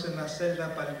 años en la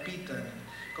celda palpitan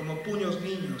como puños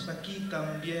niños. Aquí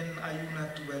también hay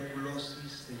una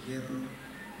tuberculosis de hierro.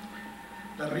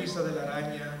 La risa de la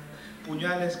araña,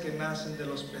 puñales que nacen de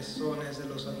los pezones de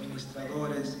los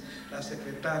administradores, las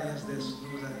secretarias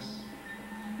desnudas,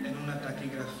 en una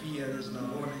taquigrafía de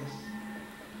eslabones.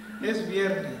 Es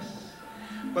viernes,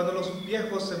 cuando los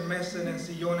viejos se mecen en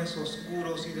sillones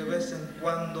oscuros y de vez en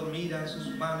cuando miran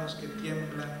sus manos que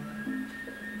tiemblan,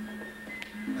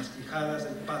 las quijadas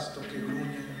del pasto que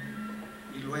gruñen,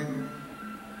 y luego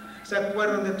se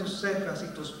acuerdan de tus cejas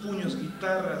y tus puños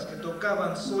guitarras que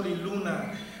tocaban sol y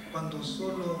luna cuando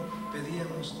solo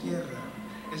pedíamos tierra.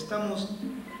 Estamos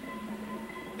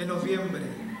en noviembre,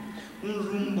 un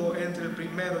rumbo entre el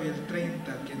 1 y el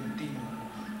 30, Quentino,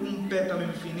 un pétalo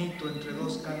infinito entre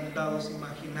dos candados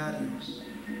imaginarios,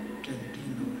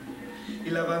 Quentino, y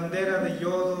la bandera de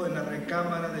yodo en la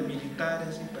recámara de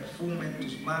militares y perfume en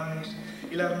tus manos,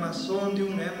 y la armazón de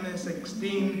un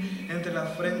M16 entre la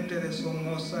frente de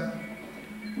Somoza.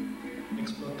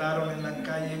 Explotaron en la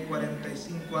calle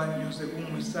 45 años de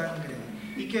humo y sangre.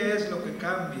 ¿Y qué es lo que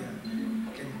cambia,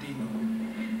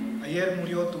 Quentino? Ayer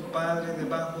murió tu padre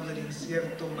debajo del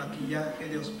incierto maquillaje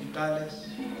de hospitales.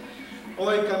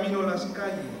 Hoy camino las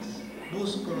calles,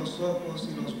 busco los ojos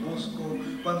y los busco.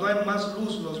 Cuando hay más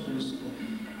luz los busco.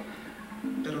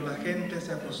 Pero la gente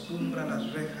se acostumbra a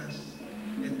las rejas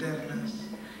eternas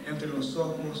entre los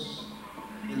ojos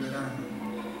y el verano.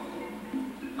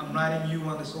 I'm writing you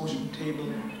on this ocean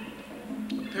table,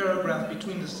 a paragraph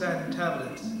between the sand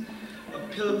tablets, a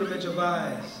pilgrimage of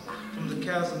eyes from the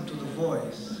chasm to the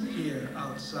voice here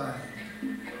outside.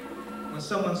 When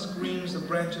someone screams, the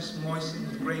branches moisten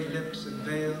with gray lips and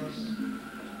veils.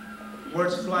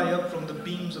 Words fly up from the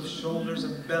beams of shoulders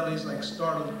and bellies like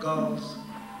startled gulls,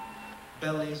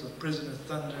 bellies of prisoner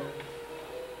thunder,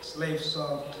 slave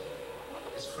salt.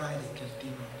 It's Friday,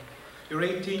 Quentino. Your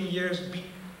 18 years beat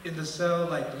in the cell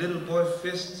like little boy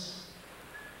fists.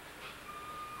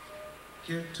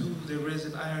 Here too there is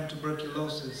an iron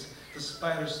tuberculosis, the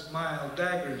spider smile,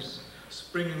 daggers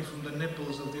springing from the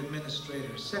nipples of the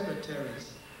administrators,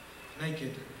 secretaries,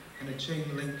 naked in a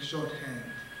chain-link shorthand.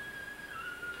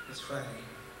 It's Friday.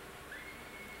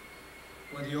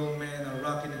 When the old men are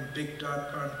rocking in big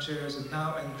dark armchairs and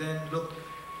now and then look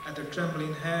at their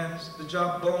trembling hands, the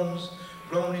job bones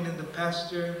groaning in the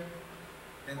pasture,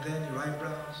 and then your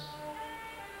eyebrows,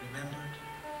 remembered,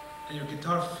 and your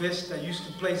guitar fist that used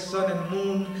to play sun and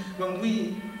moon when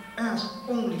we asked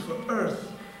only for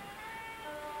earth.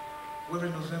 We're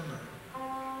in November,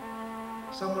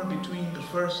 somewhere between the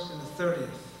 1st and the 30th.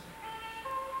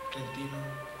 Gentino,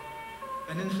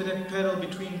 an infinite pedal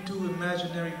between two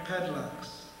imaginary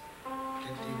padlocks.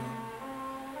 Gentino,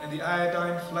 and the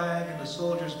iodine flag in the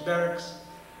soldiers' barracks,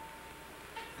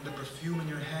 and the perfume in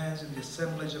your hands and the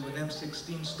assemblage of an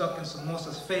M16 stuck in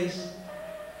Somoza's face.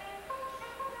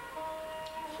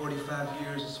 45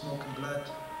 years of smoke and blood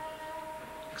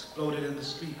exploded in the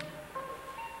street.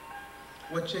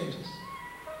 What changes?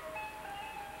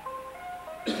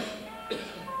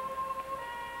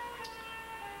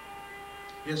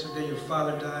 Yesterday your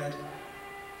father died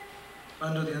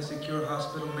under the insecure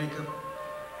hospital makeup.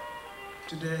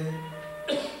 Today,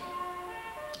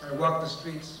 I walk the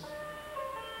streets.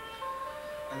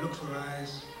 I look for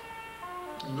eyes,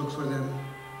 and look for them.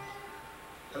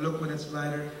 I look when it's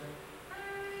lighter,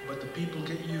 but the people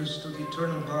get used to the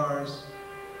eternal bars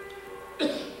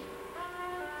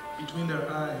between their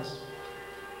eyes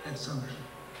and summer.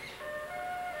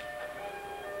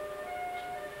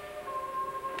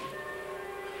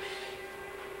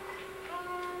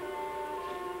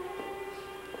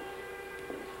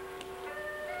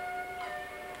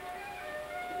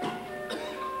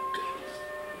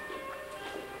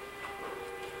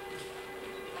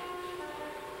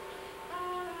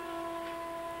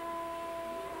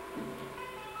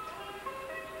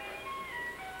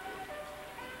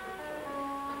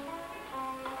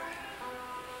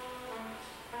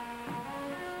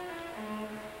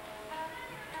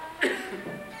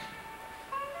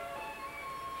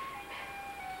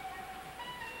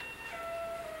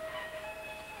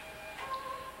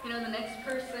 You know, the next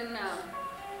person,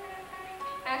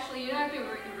 actually, you know, I've been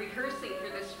rehearsing for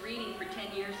this reading for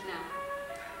 10 years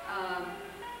now.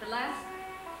 The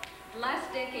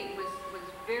last decade was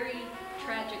very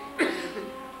tragic for me.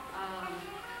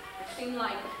 It seemed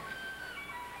like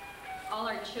all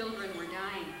our children were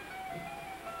dying.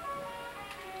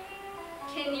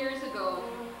 10 years ago,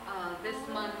 this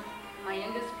month, my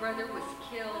youngest brother was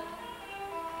killed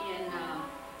in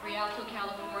Rialto,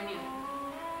 California.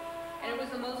 And it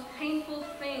was the most painful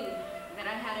thing that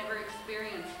I had ever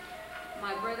experienced.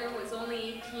 My brother was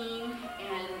only 18,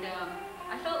 and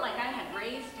I felt like I had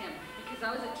raised him because I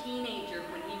was a teenager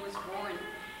when he was born.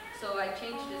 So I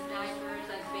changed his diapers,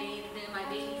 I bathed him, I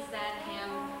babysat him.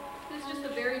 He was just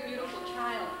a very beautiful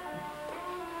child.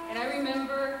 And I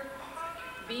remember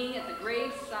being at the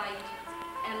grave site,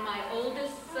 and my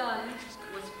oldest son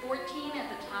was 14 at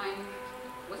the time,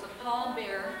 was a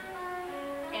pallbearer,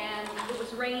 and it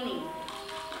was raining.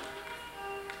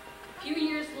 A few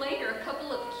years later, a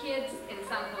couple of kids in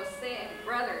San Jose,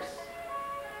 brothers,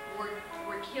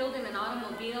 were killed in an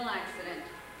automobile accident.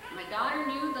 My daughter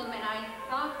knew them, and I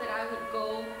thought that I would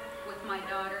go with my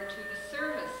daughter to the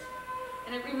service.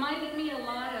 And it reminded me a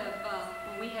lot of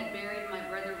when we had buried my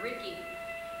brother Ricky.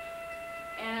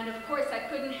 And of course, I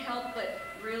couldn't help but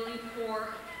really pour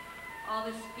all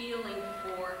this feeling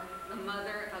for the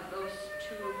mother of those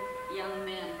two young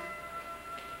men.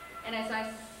 And as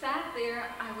I sat there,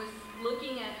 I was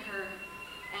looking at her,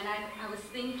 and I was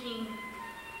thinking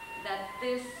that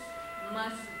this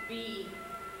must be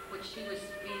what she was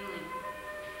feeling.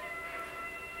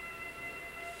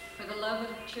 For the love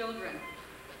of children.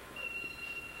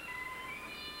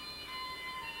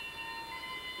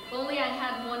 If only I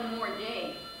had one more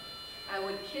day, I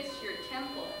would kiss your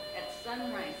temple at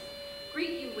sunrise,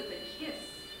 greet you with a kiss,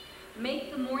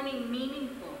 make the morning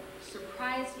meaningful,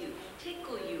 surprise you,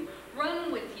 tickle you,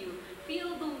 run with you,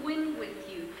 feel the wind with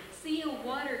you, see a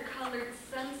watercolored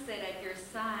sunset at your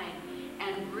side,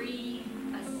 and breathe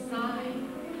a sigh.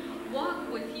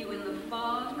 Walk with you in the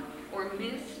fog, or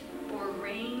mist, or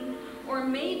rain, or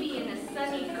maybe in a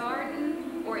sunny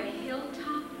garden, or a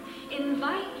hilltop.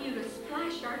 Invite you to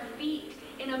splash our feet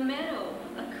in a meadow,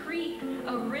 a creek,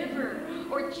 a river,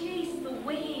 or chase the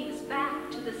waves back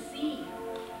to the sea.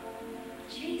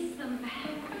 Chase them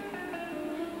back.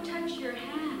 Touch your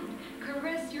hand,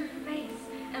 caress your face,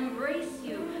 embrace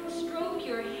you, stroke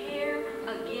your hair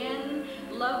again,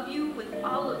 love you with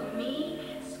all of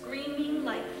me, screaming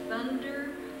like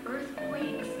thunder,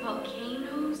 earthquakes,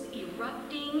 volcanoes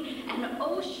erupting, and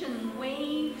ocean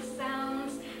wave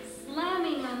sounds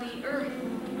slamming on the earth.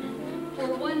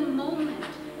 For one moment,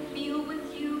 feel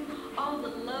with you all the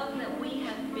love that we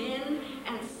have been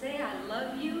and say I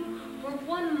love you. For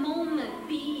one moment,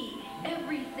 be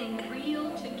everything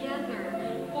real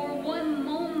together. For one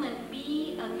moment,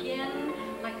 be again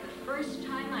like the first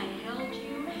time I held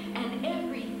you and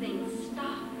everything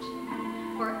stopped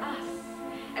for us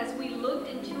as we looked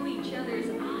into each other's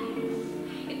eyes.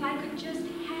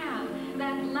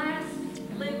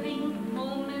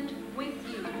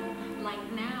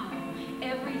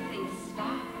 everything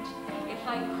stopped, if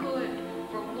I could,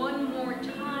 for one more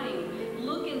time,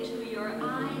 look into your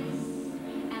eyes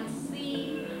and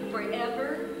see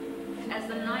forever as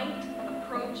the night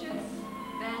approaches,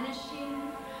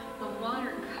 vanishing, the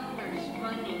watercolors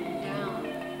running down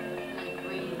like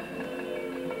rain.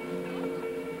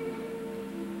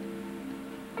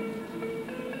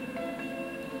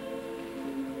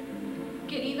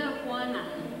 Querida Juana,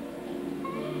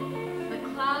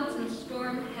 the clouds and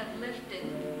storm have lifted,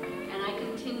 and I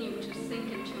continue to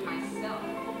sink into myself.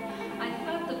 I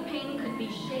thought the pain could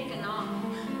be shaken off,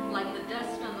 like the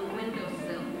dust on the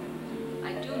windowsill.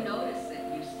 I do notice it,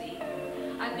 you see.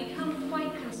 I've become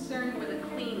quite concerned with a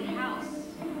clean house.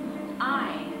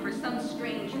 I, for some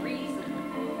strange reason,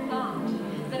 thought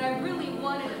that I really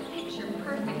wanted a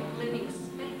picture-perfect living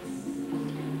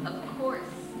space. Of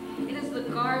course, it is the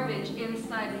garbage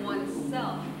inside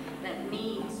oneself that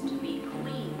needs to be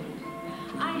cleaned.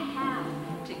 I have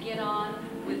to get on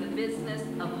with the business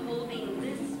of holding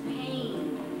this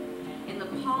pain in the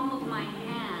palm of my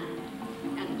hand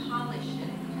and polish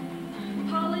it.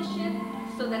 Polish it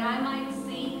so that I might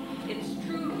see its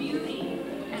true beauty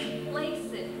and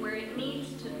place it where it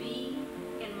needs to be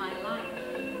in my life.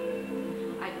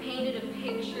 I painted a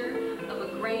picture of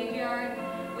a graveyard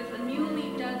with a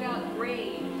newly dug out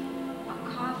grave, a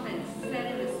coffin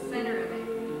set in the center of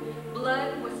it.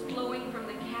 Blood was flowing from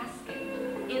the casket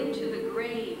into the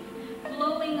grave,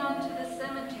 flowing onto the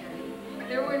cemetery.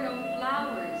 There were no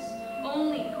flowers,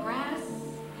 only grass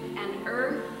and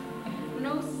earth,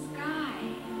 no sky.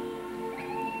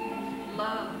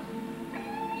 Love.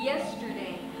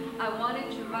 Yesterday, I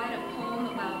wanted to write a poem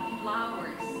about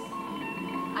flowers.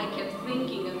 I kept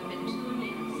thinking of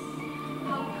petunias,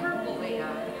 how purple they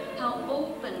are, how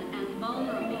open and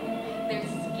vulnerable, their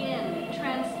skin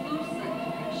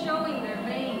translucent, showing their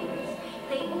veins.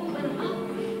 They open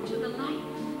up to the light.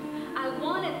 I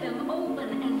wanted them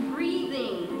open and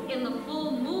breathing in the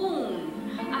full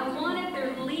moon. I wanted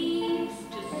their leaves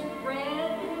to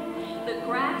spread, the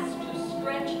grass to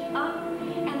stretch up,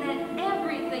 and that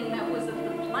everything that was of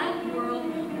the plant world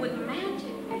would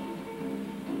magically,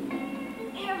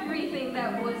 everything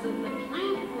that was of the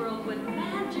plant world would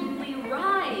magically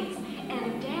rise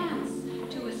and dance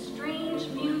to a strange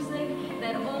music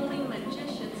that only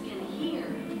magicians can hear.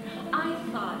 I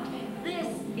thought, this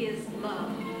is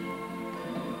love.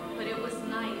 But it was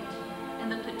night,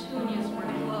 and the petunias were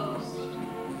closed.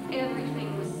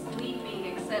 Everything was sleeping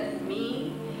except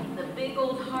me, the big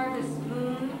old harvest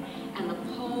moon, and the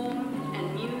poem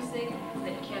and music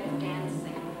that kept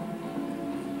dancing.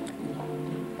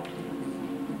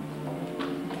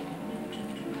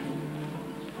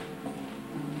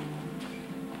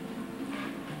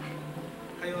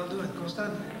 How you all doing? ¿Cómo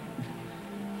están?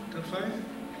 Doing fine?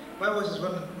 My voice is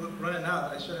running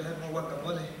out. I should have had more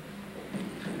guacamole.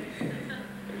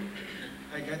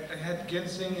 I had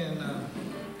ginseng and a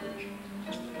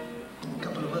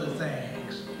couple of other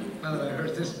things. Now that I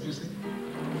heard this music.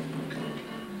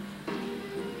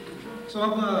 So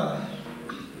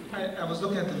I was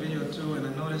looking at the video too, and I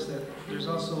noticed that there's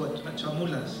also a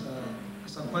Chamulas,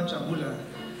 San Juan Chamula,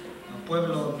 a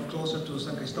pueblo closer to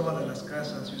San Cristóbal de las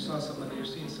Casas. You saw some of that, you're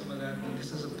seeing some of that. And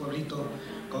this is a pueblito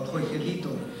called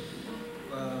Joygelito.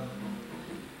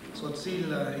 Tzotzil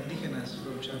indígenas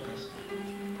from Chiapas.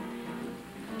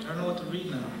 I don't know what to read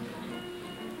now.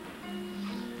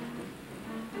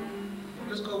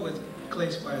 Let's go with Clay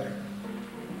Spider.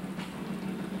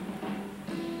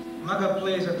 Maga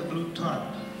plays at the blue tarp.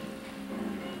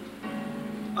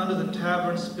 Under the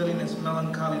tavern, spilling its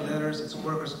melancholy letters, its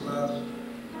worker's glove.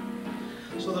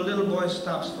 So the little boy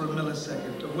stops for a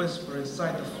millisecond, a whisper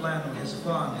inside the flannel, his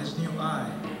fawn, his new eye.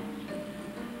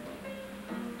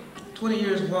 20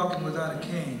 years walking without a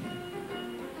cane.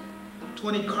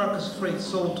 20 carcass freight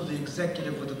sold to the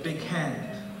executive with a big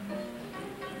hand.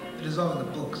 It is all in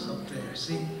the books up there,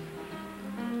 see?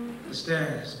 The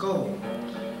stairs, go.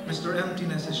 Mr.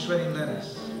 Emptiness is shredding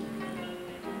lettuce.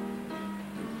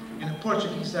 In a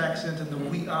Portuguese accent in the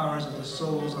wee hours of the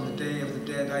souls on the day of the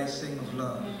dead, I sing of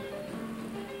love.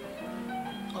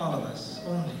 All of us,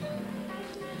 only.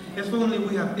 If only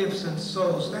we have ifs and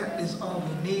so's, that is all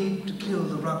we need to kill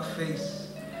the rock face.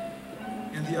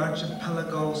 In the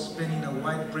archipelago, spinning a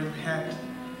white-brimmed hat,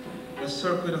 a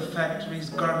circuit of factories,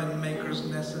 garment makers,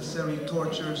 necessary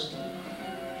tortures.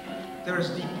 There is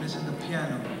deepness in the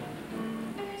piano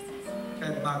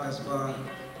at Maga's bar.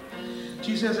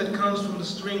 She says it comes from the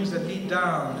strings that lead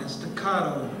down in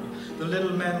staccato. The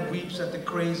little man weeps at the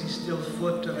crazy still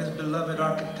foot of his beloved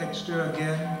architecture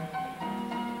again.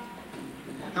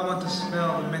 I want to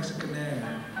smell the Mexican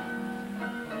air.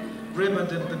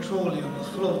 ribboned in petroleum,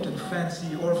 afloat in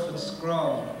fancy orphan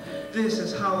scrawl. This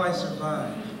is how I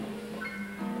survive.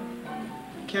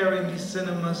 Carrying these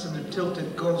cinemas and their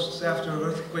tilted ghosts after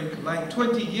earthquake like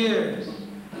 20 years.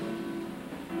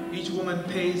 Each woman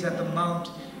pays at the mount,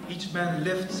 each man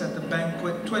lifts at the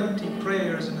banquet, 20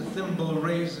 prayers and a thimble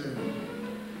razor.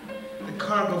 The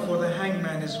cargo for the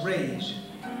hangman is rage,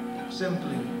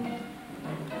 simply.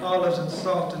 Olives and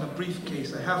salt in a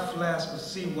briefcase, a half flask of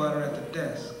seawater at the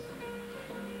desk.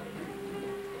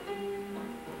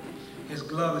 His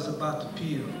glove is about to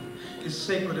peel, his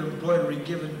sacred embroidery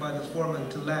given by the foreman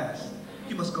to last.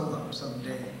 You must go up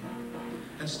someday.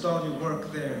 Install your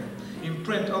work there.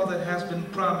 Imprint all that has been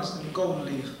promised in gold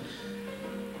leaf.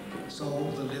 So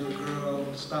the little girl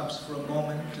stops for a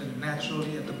moment and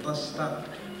naturally at the bus stop,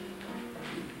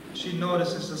 she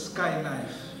notices a sky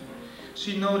knife.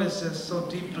 She notices so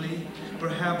deeply,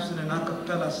 perhaps in an a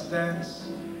cappella stance,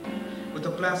 with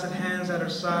the placid hands at her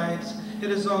sides, it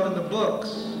is all in the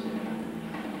books.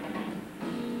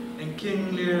 In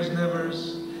King Lear's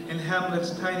nevers, in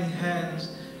Hamlet's tiny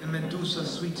hands, in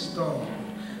Medusa's sweet stone.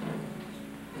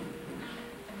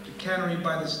 The cannery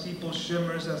by the steeple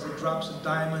shimmers as it drops a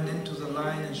diamond into the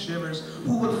line and shivers.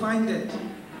 Who will find it?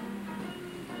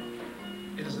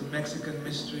 It is a Mexican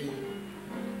mystery.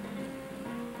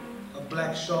 A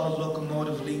black shawled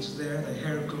locomotive leads there, the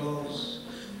hair glows.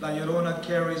 La Llorona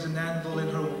carries an anvil in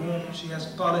her womb. She has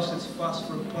polished its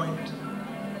phosphor point.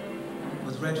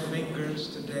 With red fingers,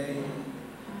 today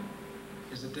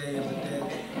is the Day of the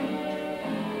Dead.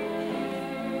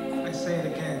 I say it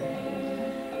again,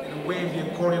 in a wavy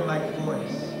accordion-like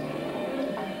voice.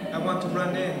 I want to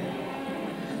run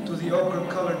in to the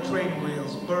ochre-colored train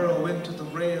wheels, burrow into the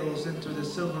rails, into the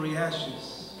silvery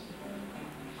ashes.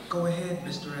 Go ahead,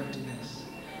 Mr. Emptiness.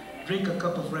 Drink a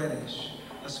cup of reddish,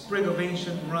 a sprig of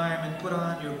ancient rhyme, and put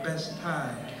on your best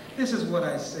tie. This is what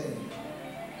I say.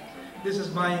 This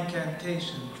is my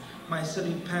incantation, my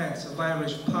silly pants of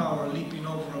Irish power leaping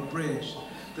over a bridge.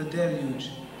 The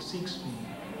deluge seeks me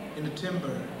in the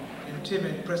timber, in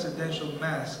timid presidential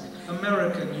mask.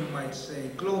 American, you might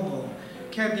say, global,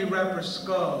 candy wrapper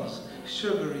skulls,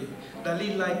 sugary,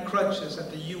 Dali-like crutches at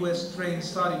the U.S. trained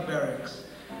Saudi barracks.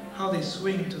 How they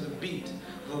swing to the beat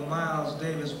of a Miles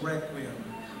Davis requiem.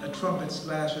 A trumpet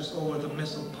slashes over the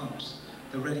missile pumps,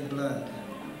 the ready blood.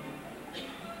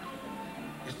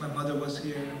 If my mother was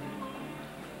here,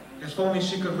 if only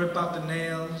she could rip out the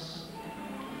nails,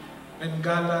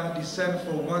 Bengala descend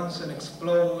for once and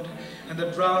explode, and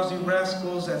the drowsy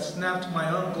rascals that snapped my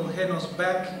Uncle Heno's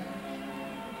back,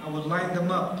 I would line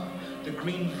them up, the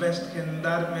green vest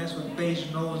gendarmes with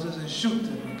beige noses, and shoot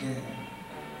them again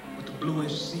with the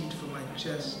bluish seed from my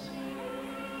chest.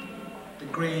 The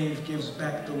grave gives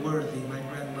back the worthy, my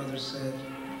grandmother said.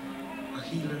 A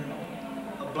healer,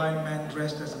 a blind man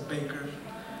dressed as a baker,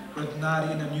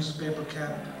 Rodnati in a newspaper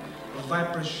cap, a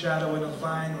viper's shadow in a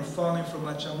vine, or falling from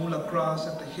a chamula cross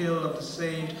at the hill of the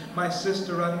saved. My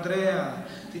sister Andrea,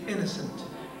 the innocent,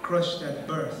 crushed at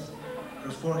birth.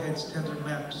 Her forehead's tender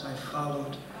maps I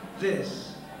followed.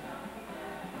 This,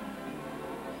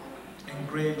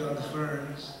 engraved on the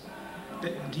ferns,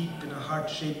 bitten deep in a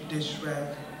heart-shaped dish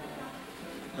rag.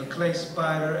 A clay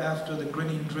spider after the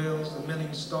grinning drills, the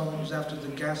milling stones after the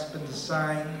gasp and the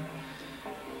sign.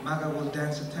 Maga will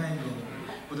dance a tango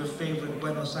with her favorite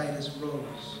Buenos Aires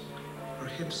rose, her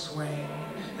hips swaying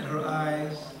and her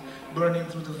eyes burning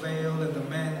through the veil, and the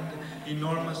men,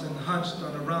 enormous and hunched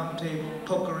on a round table,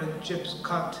 poker and chips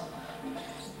caught,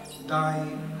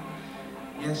 dying.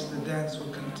 Yes, the dance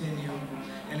will continue,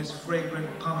 and its fragrant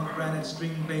pomegranate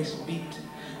string-based beat,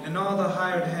 and all the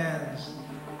hired hands,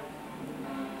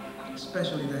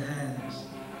 especially the hands,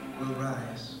 will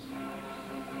rise.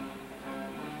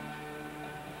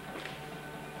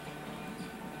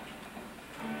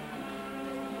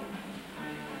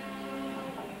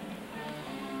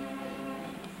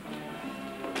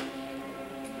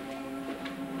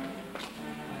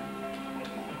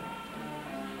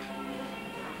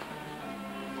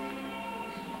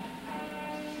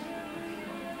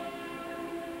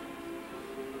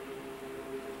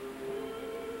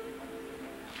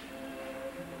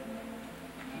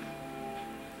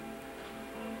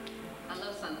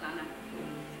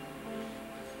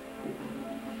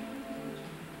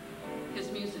 His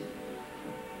music.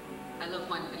 I love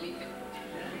Juan Felipe.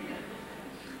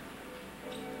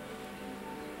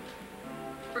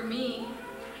 For me,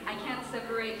 I can't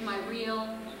separate my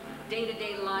real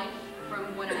day-to-day life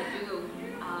from what I do.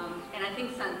 And I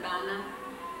think Santana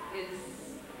is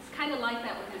kind of like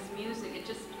that with his music. It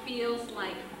just feels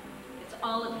like it's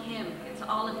all of him. It's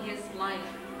all of his life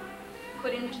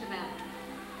put into that.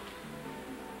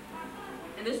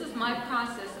 And this is my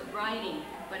process of writing,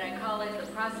 but I call it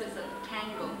the process of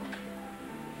tango.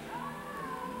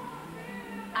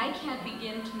 I can't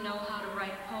begin to know how to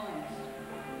write poems.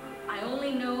 I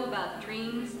only know about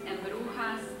dreams and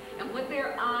brujas and what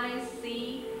their eyes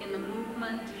see in the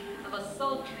movement of a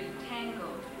sultry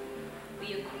tango.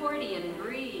 The accordion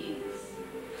breathes.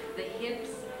 The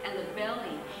hips and the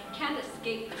belly can't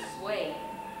escape the sway.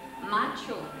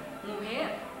 Macho, mujer,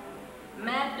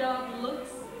 mad dog looks,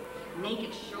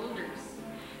 naked shoulders,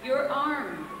 your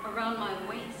arm around my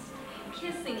waist,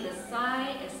 kissing the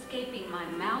sigh escaping my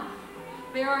mouth.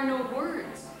 There are no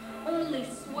words, only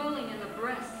swelling in the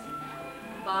breast.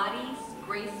 Bodies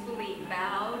gracefully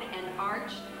bowed and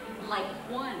arched like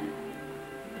one,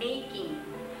 aching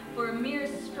for a mere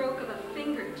stroke of a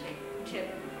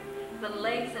fingertip. The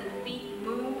legs and feet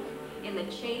move in the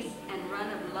chase and run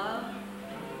of love.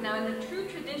 Now in the true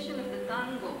tradition of the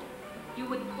tango, you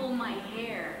would pull my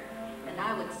hair and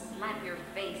I would slap your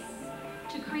face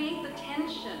to create the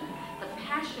tension, the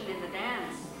passion in the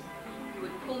dance. You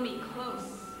would pull me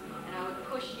close and I would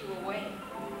push you away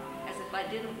as if I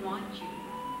didn't want you.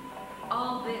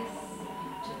 All this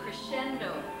to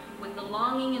crescendo with the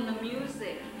longing in the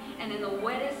music and in the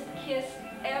wettest kiss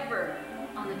ever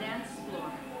on the dance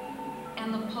floor.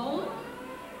 And the poem?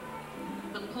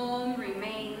 The poem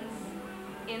remains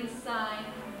inside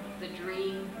the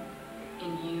dream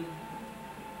in you.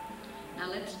 Now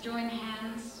let's join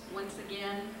hands once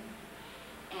again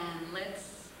and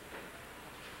let's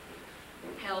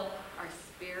help our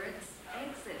spirits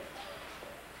exit.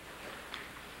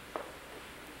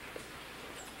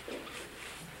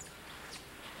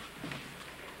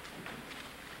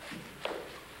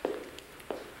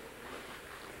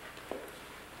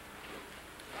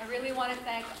 I really want to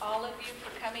thank all of you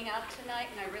for coming out tonight,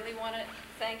 and I really want to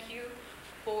thank you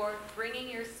for bringing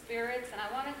your spirits, and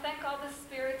I want to thank all the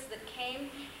spirits that came,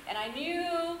 and I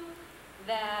knew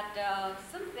that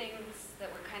some things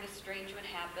that were kind of strange would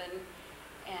happen,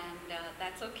 and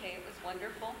that's okay. It was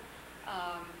wonderful.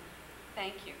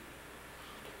 Thank you.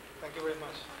 Thank you very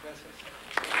much.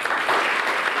 Gracias.